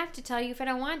don't have to tell you if I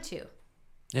don't want to.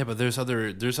 Yeah, but there's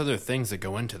other things that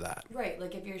go into that. Right,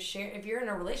 like if you're in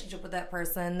a relationship with that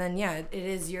person, then yeah, it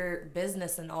is your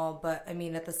business and all. But I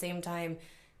mean, at the same time,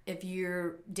 if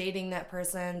you're dating that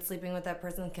person, sleeping with that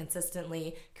person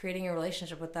consistently, creating a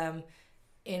relationship with them,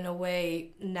 in a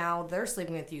way, now they're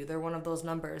sleeping with you. They're one of those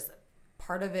numbers.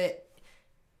 Part of it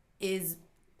is,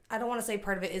 I don't want to say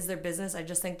part of it is their business. I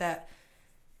just think that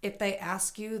if they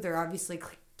ask you, they're obviously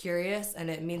curious and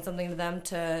it means something to them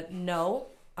to know.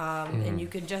 And you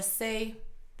could just say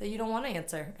that you don't want to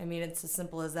answer. I mean, it's as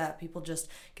simple as that. People just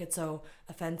get so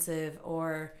offensive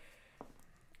or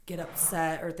get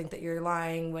upset or think that you're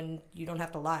lying when you don't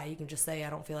have to lie. You can just say, I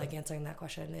don't feel like answering that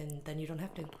question, and then you don't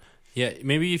have to. Yeah,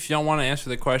 maybe if you don't want to answer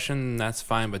the question, that's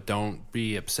fine, but don't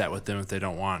be upset with them if they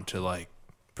don't want to,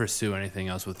 pursue anything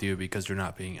else with you because you're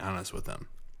not being honest with them.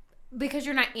 Because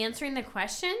you're not answering the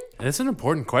question? And it's an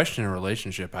important question in a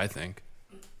relationship, I think.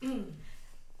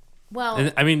 Well,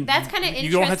 and, I mean, that's kind of interesting.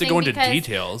 You don't have to go into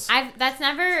details. That's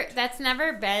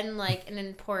never been an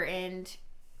important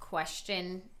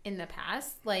question in the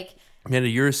past. Amanda,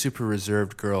 you're a super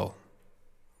reserved girl.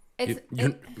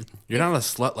 You're not a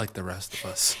slut like the rest of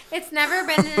us. It's never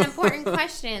been an important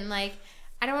question. I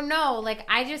don't know.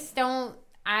 I just don't.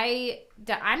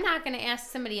 I'm not going to ask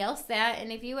somebody else that.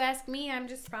 And if you ask me, I'm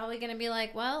just probably going to be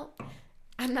like, well,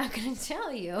 I'm not going to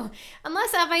tell you,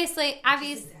 unless obviously.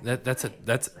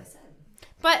 That's.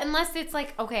 But unless it's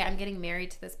okay, I'm getting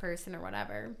married to this person or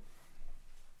whatever.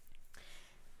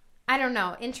 I don't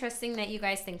know. Interesting that you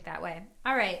guys think that way.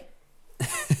 All right.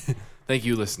 Thank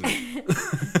you, listener.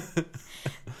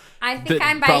 I think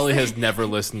I'm bisexual. Probably has never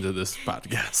listened to this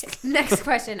podcast. Next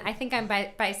question. I think I'm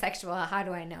bisexual. How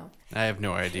do I know? I have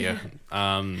no idea.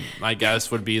 My guess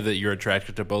would be that you're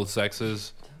attracted to both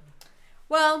sexes.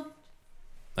 Well,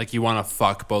 you want to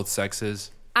fuck both sexes.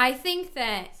 I think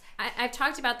that I've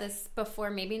talked about this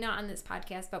before, maybe not on this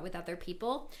podcast, but with other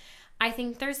people. I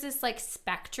think there's this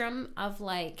spectrum of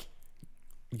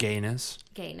gayness.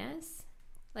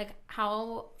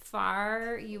 How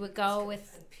far you would go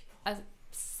with a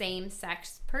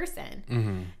same-sex person.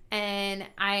 Mm-hmm. And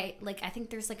I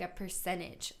think there's a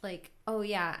percentage. Oh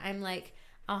yeah, I'm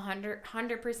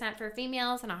 100% for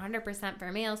females and 100%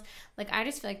 for males. I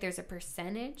just feel like there's a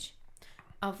percentage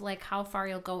of how far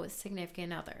you'll go with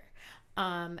significant other.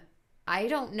 I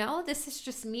don't know. This is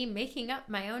just me making up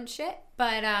my own shit.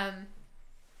 But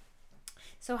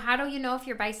so how do you know if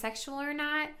you're bisexual or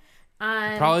not?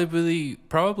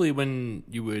 Probably when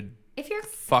you would if you're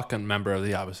fuck a member of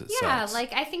the opposite sex. Yeah,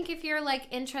 I think if you're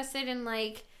interested in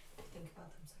think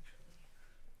about them sexually,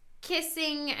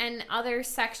 kissing and other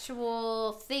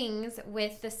sexual things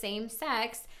with the same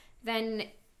sex, then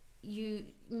you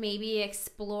maybe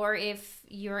explore if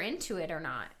you're into it or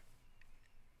not.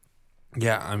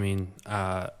 Yeah, I'm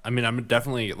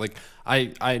definitely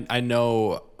I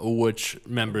know which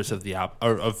members of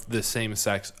of the same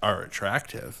sex are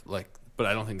attractive, but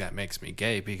I don't think that makes me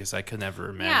gay because I could never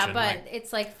imagine. Yeah, but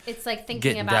it's thinking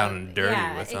getting about down and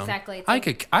dirty with them. Exactly.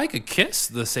 I could kiss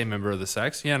the same member of the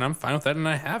sex, yeah, and I'm fine with that, and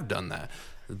I have done that.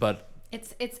 But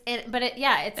it's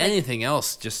anything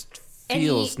else just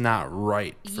feels not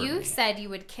right for you me. said you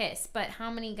would kiss, but how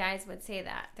many guys would say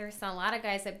that? There's a lot of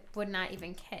guys that would not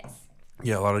even kiss.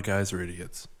 Yeah, a lot of guys are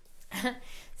idiots. If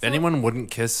anyone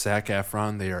wouldn't kiss Zac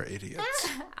Efron, they are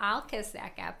idiots. I'll kiss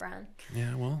Zac Efron.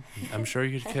 Yeah, well, I'm sure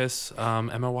you'd kiss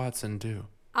Emma Watson too.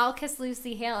 I'll kiss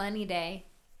Lucy Hale any day.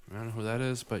 I don't know who that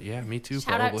is, but yeah, me too.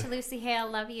 Shout probably. out to Lucy Hale,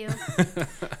 love you.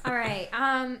 All right.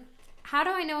 How do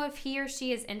I know if he or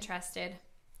she is interested?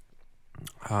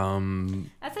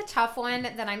 That's a tough one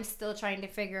that I'm still trying to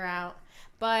figure out.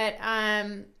 But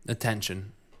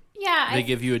attention. Yeah. They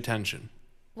give you attention.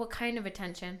 What kind of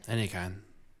attention? Any kind.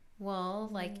 will,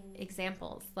 like,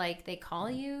 examples. Like, they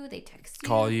call you, they text you.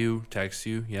 Call you, text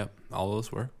you. Yep, all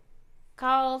those work.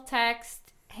 Call,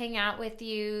 text, hang out with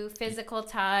you, physical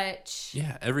touch.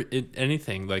 Yeah,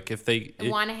 anything. Like if they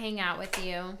Want to hang out with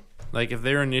you. like if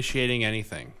they're initiating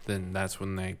anything, then that's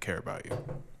when they care about you.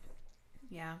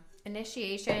 Yeah.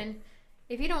 Initiation.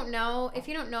 If you don't know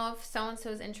if so-and-so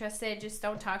is interested, just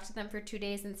don't talk to them for 2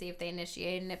 days and see if they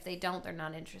initiate. And if they don't, they're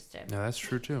not interested. Yeah, that's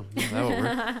true too. Yeah, that will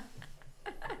work.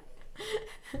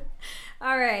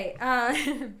 All right.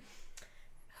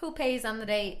 Who pays on the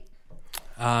date?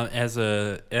 As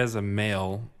a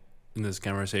male in this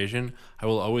conversation, I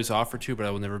will always offer to, but I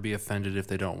will never be offended if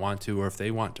they don't want to or if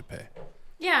they want to pay.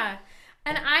 Yeah.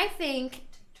 And I think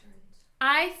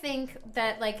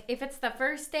that, like, if it's the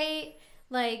first date,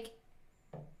 like,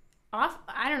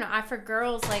 I don't know, for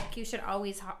girls, like, you should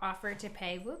always offer to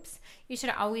pay. Whoops. You should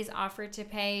always offer to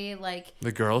pay, like...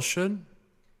 The girls should?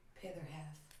 Pay their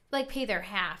half. Like, pay their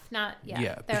half, not... Yeah,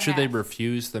 their but should they half.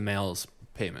 refuse the male's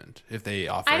payment if they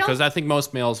offer? I don't- Because I think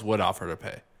most males would offer to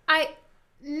pay.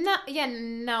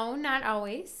 No, not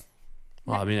always.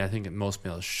 Well, I mean, I think most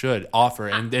males should offer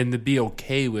and to be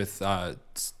okay with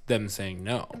them saying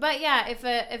no. But yeah, if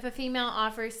a female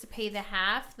offers to pay the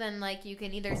half, then, like, you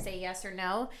can either say yes or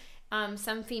no.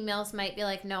 Some females might be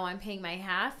like, no, I'm paying my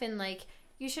half, and, like,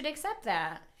 you should accept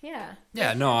that. Yeah.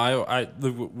 Yeah, no, I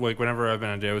like whenever I've been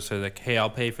on a date, I would say like, hey, I'll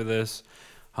pay for this.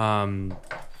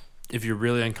 If you're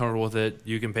really uncomfortable with it,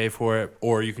 you can pay for it,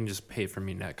 or you can just pay for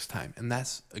me next time, and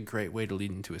that's a great way to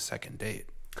lead into a second date.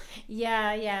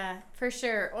 Yeah, for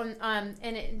sure.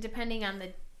 And depending on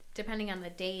the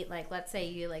date, like, let's say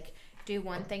you, like, do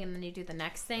one thing and then you do the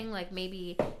next thing, like,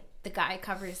 maybe the guy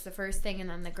covers the first thing and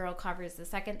then the girl covers the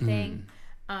second thing.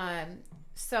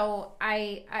 So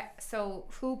so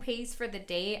who pays for the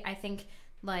date? I think,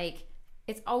 like,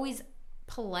 it's always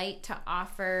polite to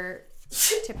offer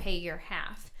to pay your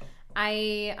half.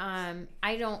 I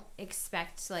don't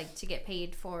expect, like, to get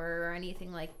paid for or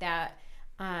anything like that.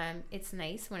 It's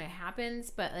nice when it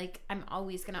happens, but, like, I'm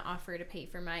always going to offer to pay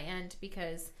for my end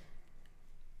because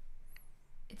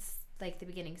it's, like, the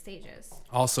beginning stages.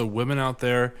 Also, women out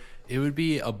there, it would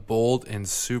be a bold and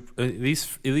super, at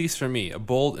least for me, a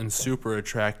bold and super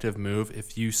attractive move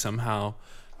if you somehow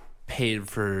paid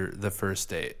for the first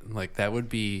date. Like, that would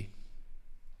be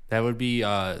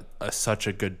such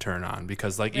a good turn on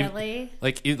because, like, Really?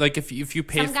 if you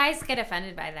pay. Some guys get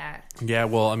offended by that. Yeah,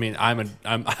 well, I mean, I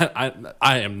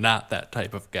am not that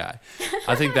type of guy.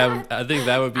 I think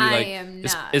that would be I like, am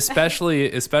not. especially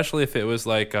if it was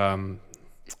like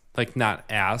not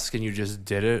ask and you just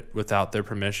did it without their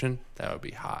permission. That would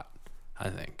be hot, I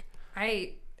think.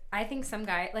 I think some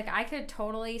guy, like, I could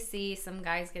totally see some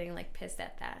guys getting, like, pissed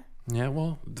at that. Yeah,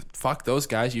 well, fuck those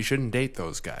guys. You shouldn't date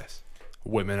those guys.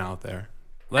 Women out there,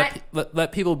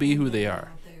 let people be who they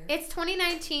are. It's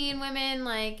 2019, women,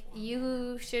 like,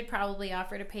 you should probably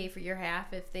offer to pay for your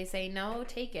half. If they say no,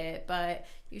 take it, but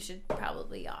you should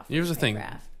probably offer. Here's to the pay thing: for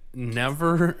half.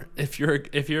 never, if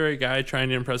you're a guy trying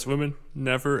to impress women,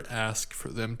 never ask for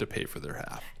them to pay for their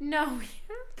half. No,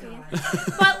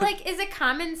 but, like, is it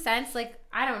common sense? Like,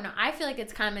 I don't know. I feel like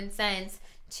it's common sense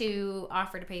to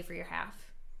offer to pay for your half.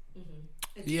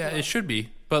 Yeah, it should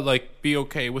be, but, like, be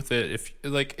okay with it.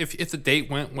 If the date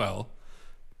went well,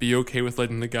 be okay with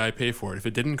letting the guy pay for it. If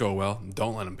it didn't go well,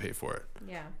 don't let him pay for it.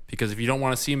 Yeah. Because if you don't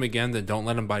want to see him again, then don't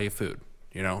let him buy you food.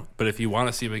 You know. But if you want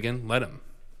to see him again, let him.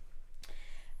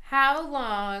 How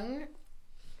long?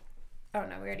 Oh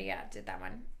no, we already did that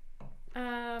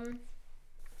one.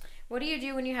 What do you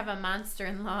do when you have a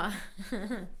monster-in-law?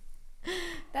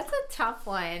 That's a tough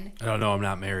one. I don't know. I'm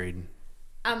not married.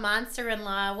 A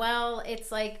monster-in-law. Well,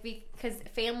 it's like, because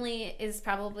family is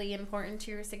probably important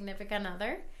to your significant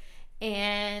other.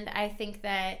 And I think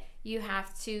that you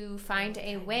have to find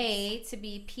a way to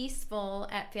be peaceful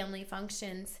at family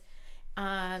functions.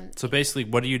 So basically,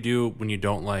 what do you do when you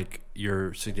don't like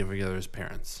your significant other's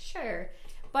parents? Sure.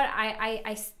 But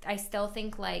I still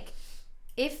think, like,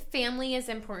 if family is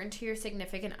important to your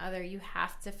significant other, you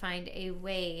have to find a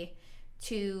way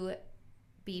to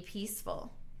be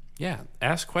peaceful. Yeah,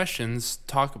 ask questions,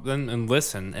 talk with them, and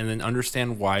listen, and then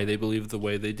understand why they believe the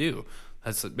way they do.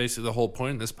 That's basically the whole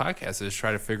point of this podcast, is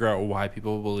try to figure out why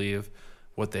people believe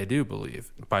what they do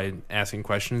believe by asking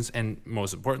questions and,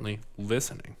 most importantly,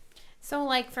 listening. So,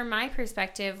 like, from my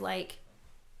perspective, like,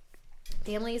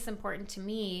 family is important to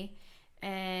me,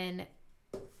 and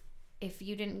if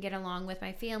you didn't get along with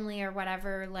my family or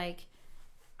whatever, like,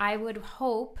 I would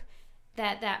hope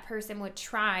that that person would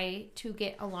try to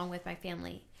get along with my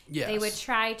family. Yes. They would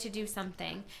try to do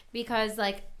something because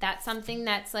like that's something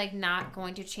that's like not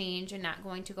going to change and not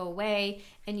going to go away,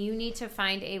 and you need to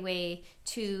find a way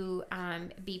to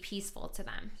be peaceful to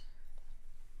them.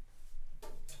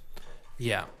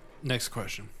 Yeah. Next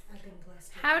question.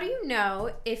 How do you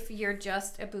know if you're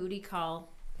just a booty call?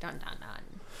 Dun dun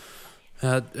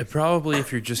dun. Probably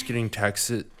if you're just getting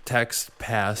text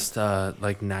past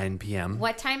like 9 p.m.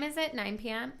 What time is it? 9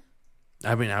 p.m.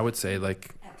 I mean, I would say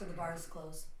like, After the bars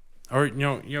close. or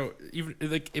even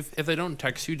like if they don't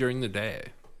text you during the day,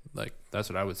 like that's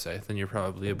what I would say. Then you're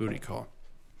probably a booty call.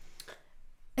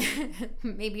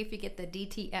 Maybe if you get the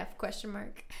DTF question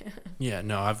mark. Yeah,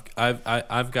 no,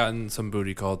 I've gotten some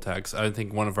booty call texts. I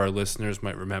think one of our listeners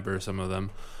might remember some of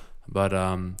them, but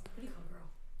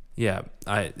yeah,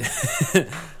 but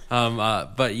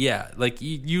yeah, like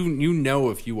you know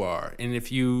if you are, and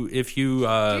if you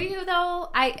Do you though?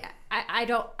 I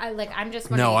don't. I'm just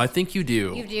wondering. no, I think you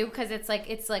do. You do because it's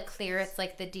like clear. It's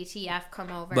like the DTF come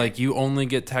over. Like you only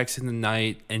get texts in the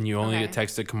night, and you only Okay. get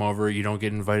texts that come over. You don't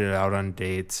get invited out on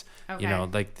dates. Okay. You know,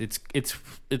 like it's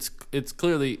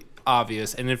clearly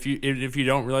obvious. And if you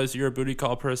don't realize you're a booty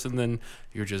call person, then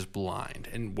you're just blind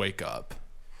and wake up.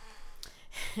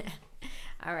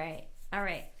 All right.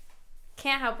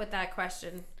 Can't help with that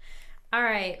question. All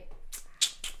right.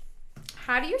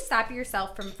 How do you stop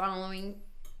yourself from falling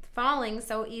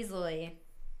so easily?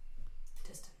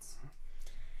 Distance.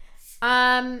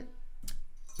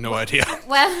 No idea.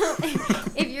 Well,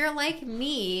 if you're like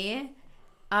me,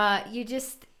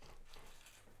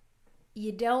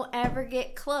 you don't ever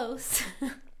get close.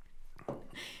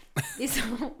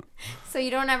 So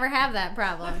you don't ever have that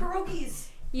problem. Pierogies.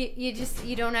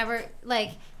 You don't ever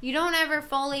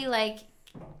fully like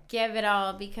give it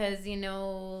all because I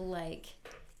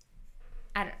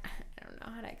don't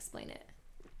know how to explain it.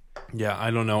 Yeah,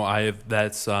 I don't know. I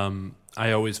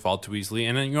always fall too easily,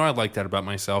 and I like that about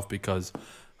myself because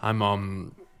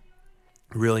I'm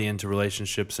really into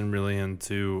relationships and really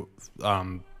into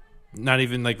not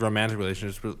even like romantic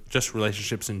relationships, but just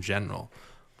relationships in general.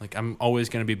 Like I'm always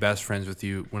going to be best friends with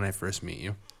you when I first meet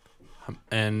you,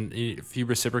 and if you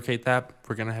reciprocate that,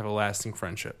 we're going to have a lasting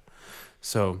friendship.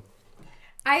 So,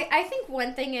 I think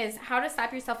one thing is how to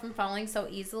stop yourself from falling so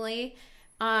easily.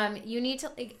 You need to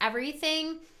like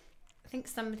everything. I think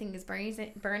something is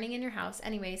burning in your house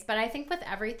anyways, but I think with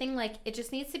everything, like it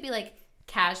just needs to be like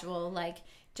casual, like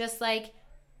just like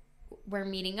we're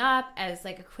meeting up as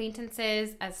like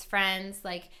acquaintances, as friends,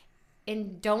 like,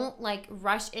 and don't like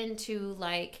rush into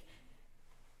like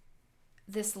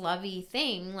this lovey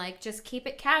thing, like just keep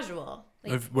it casual.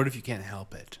 Like, what if you can't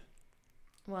help it?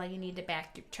 well, you need to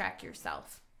backtrack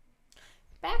yourself.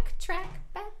 Backtrack.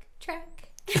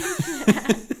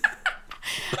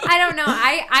 I don't know.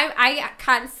 I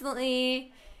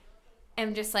constantly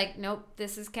am just like, nope,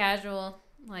 this is casual.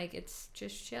 Like, it's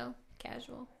just chill,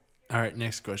 casual. All right,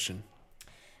 next question.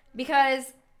 Because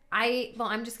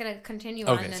I'm just going to continue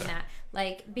Okay, on in sorry. that.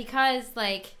 Like, because,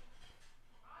 like,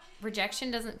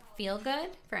 rejection doesn't feel good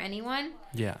for anyone.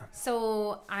 Yeah.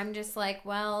 So I'm just like,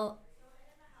 well,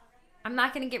 I'm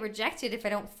not going to get rejected if I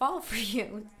don't fall for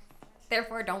you.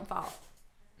 Therefore, don't fall.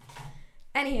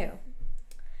 Anywho.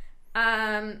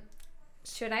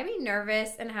 Should I be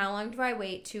nervous, and how long do I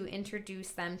wait to introduce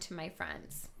them to my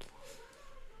friends?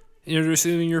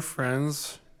 Introducing your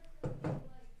friends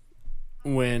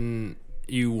when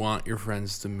you want your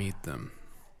friends to meet them.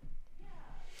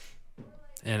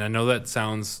 And I know that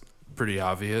sounds pretty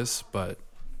obvious, but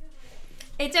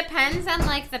It depends on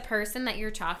like the person that you're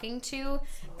talking to,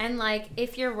 and like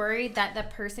if you're worried that the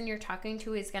person you're talking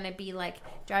to is going to be like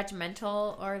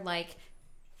judgmental or like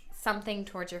something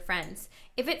towards your friends.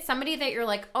 If it's somebody that you're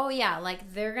like, oh yeah,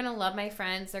 like they're going to love my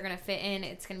friends, they're going to fit in,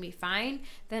 it's going to be fine,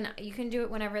 then you can do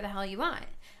it whenever the hell you want.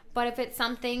 But if it's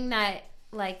something that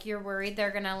like you're worried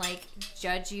they're going to like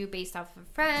judge you based off of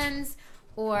friends,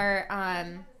 or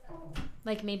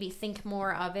like maybe think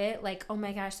more of it, like, oh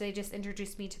my gosh, they just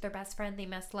introduced me to their best friend, they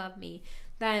must love me,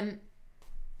 then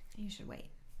you should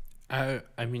wait. I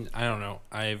mean, I don't know.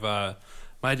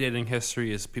 My dating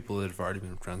history is people that have already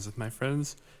been friends with my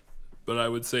friends. But I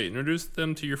would say introduce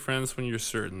them to your friends when you're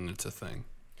certain it's a thing.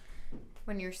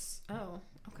 When you're... Oh,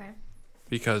 okay.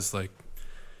 Because, like,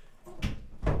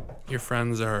 your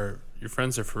friends are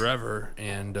forever,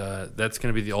 and that's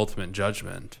going to be the ultimate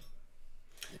judgment.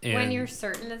 And When you're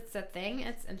certain it's a thing,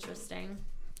 it's interesting.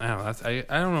 I don't know.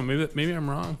 I don't know. Maybe I'm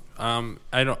wrong.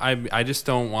 I just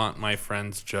don't want my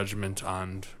friends' judgment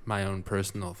on my own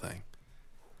personal thing.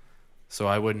 So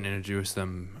I wouldn't introduce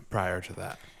them prior to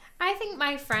that. I think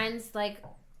my friends, like,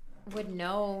 would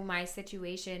know my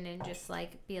situation and just,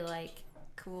 like, be, like,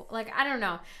 cool. Like, I don't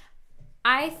know.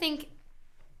 I think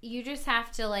you just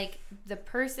have to, like, the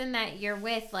person that you're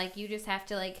with, like, you just have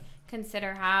to, like,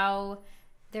 consider how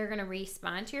they're going to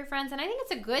respond to your friends. And I think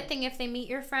it's a good thing if they meet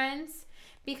your friends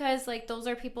because, like, those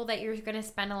are people that you're going to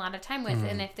spend a lot of time with. Mm-hmm.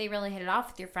 And if they really hit it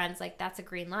off with your friends, like, that's a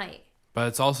green light. But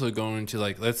it's also going to,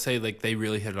 like, let's say, like, they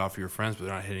really hit it off with your friends, but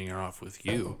they're not hitting it off with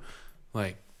you.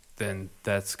 Like, then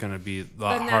that's going to be a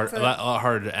lot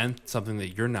harder to end something that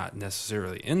you're not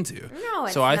necessarily into. No,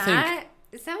 it's not.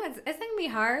 It's going to be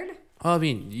hard. Well, I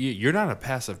mean, you're not a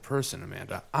passive person,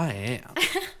 Amanda. I am.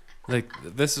 Like,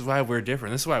 this is why we're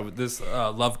different. This is why this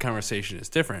love conversation is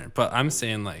different. But I'm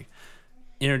saying, like,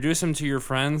 introduce them to your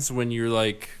friends when you're,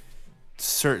 like,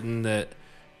 certain that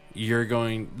you're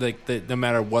going, like, that no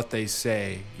matter what they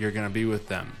say, you're going to be with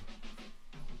them.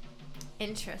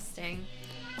 Interesting.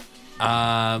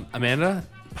 Amanda,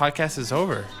 podcast is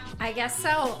over. I guess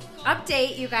so.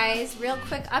 Update, you guys. Real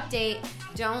quick update.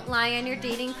 Don't lie on your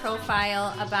dating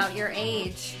profile about your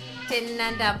age. Didn't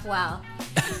end up well.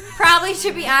 Probably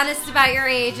should be honest about your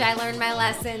age. I learned my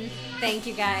lesson. Thank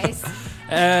you, guys.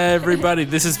 Everybody,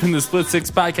 this has been the Split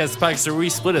Six Podcast. The podcast where we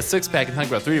split a 6-pack and talk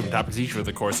about 3 different topics each for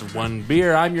the course of 1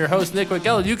 beer. I'm your host, Nick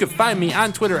Wagella. You can find me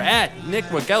on Twitter at Nick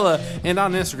Wagella and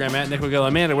on Instagram at Nick Wagella.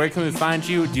 Amanda, where can we find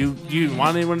you? Do you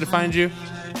want anyone to find you?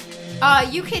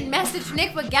 You can message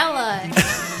Nick Wagella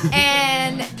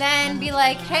and then be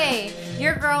like, hey,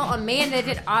 your girl Amanda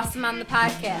did awesome on the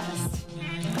podcast.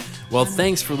 Well,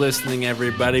 thanks for listening,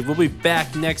 everybody. We'll be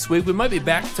back next week. We might be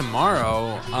back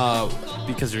tomorrow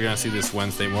because you're going to see this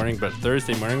Wednesday morning. But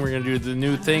Thursday morning, we're going to do the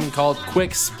new thing called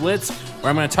Quick Splits, where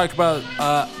I'm going to talk about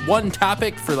one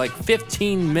topic for like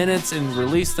 15 minutes and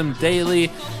release them daily.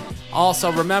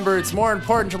 Also, remember, it's more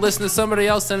important to listen to somebody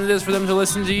else than it is for them to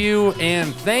listen to you.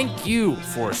 And thank you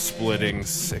for splitting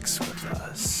 6 with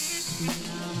us.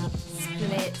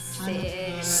 Split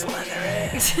 6.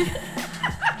 Slytherin.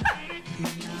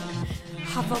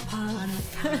 Hufflepuff.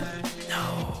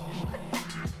 No.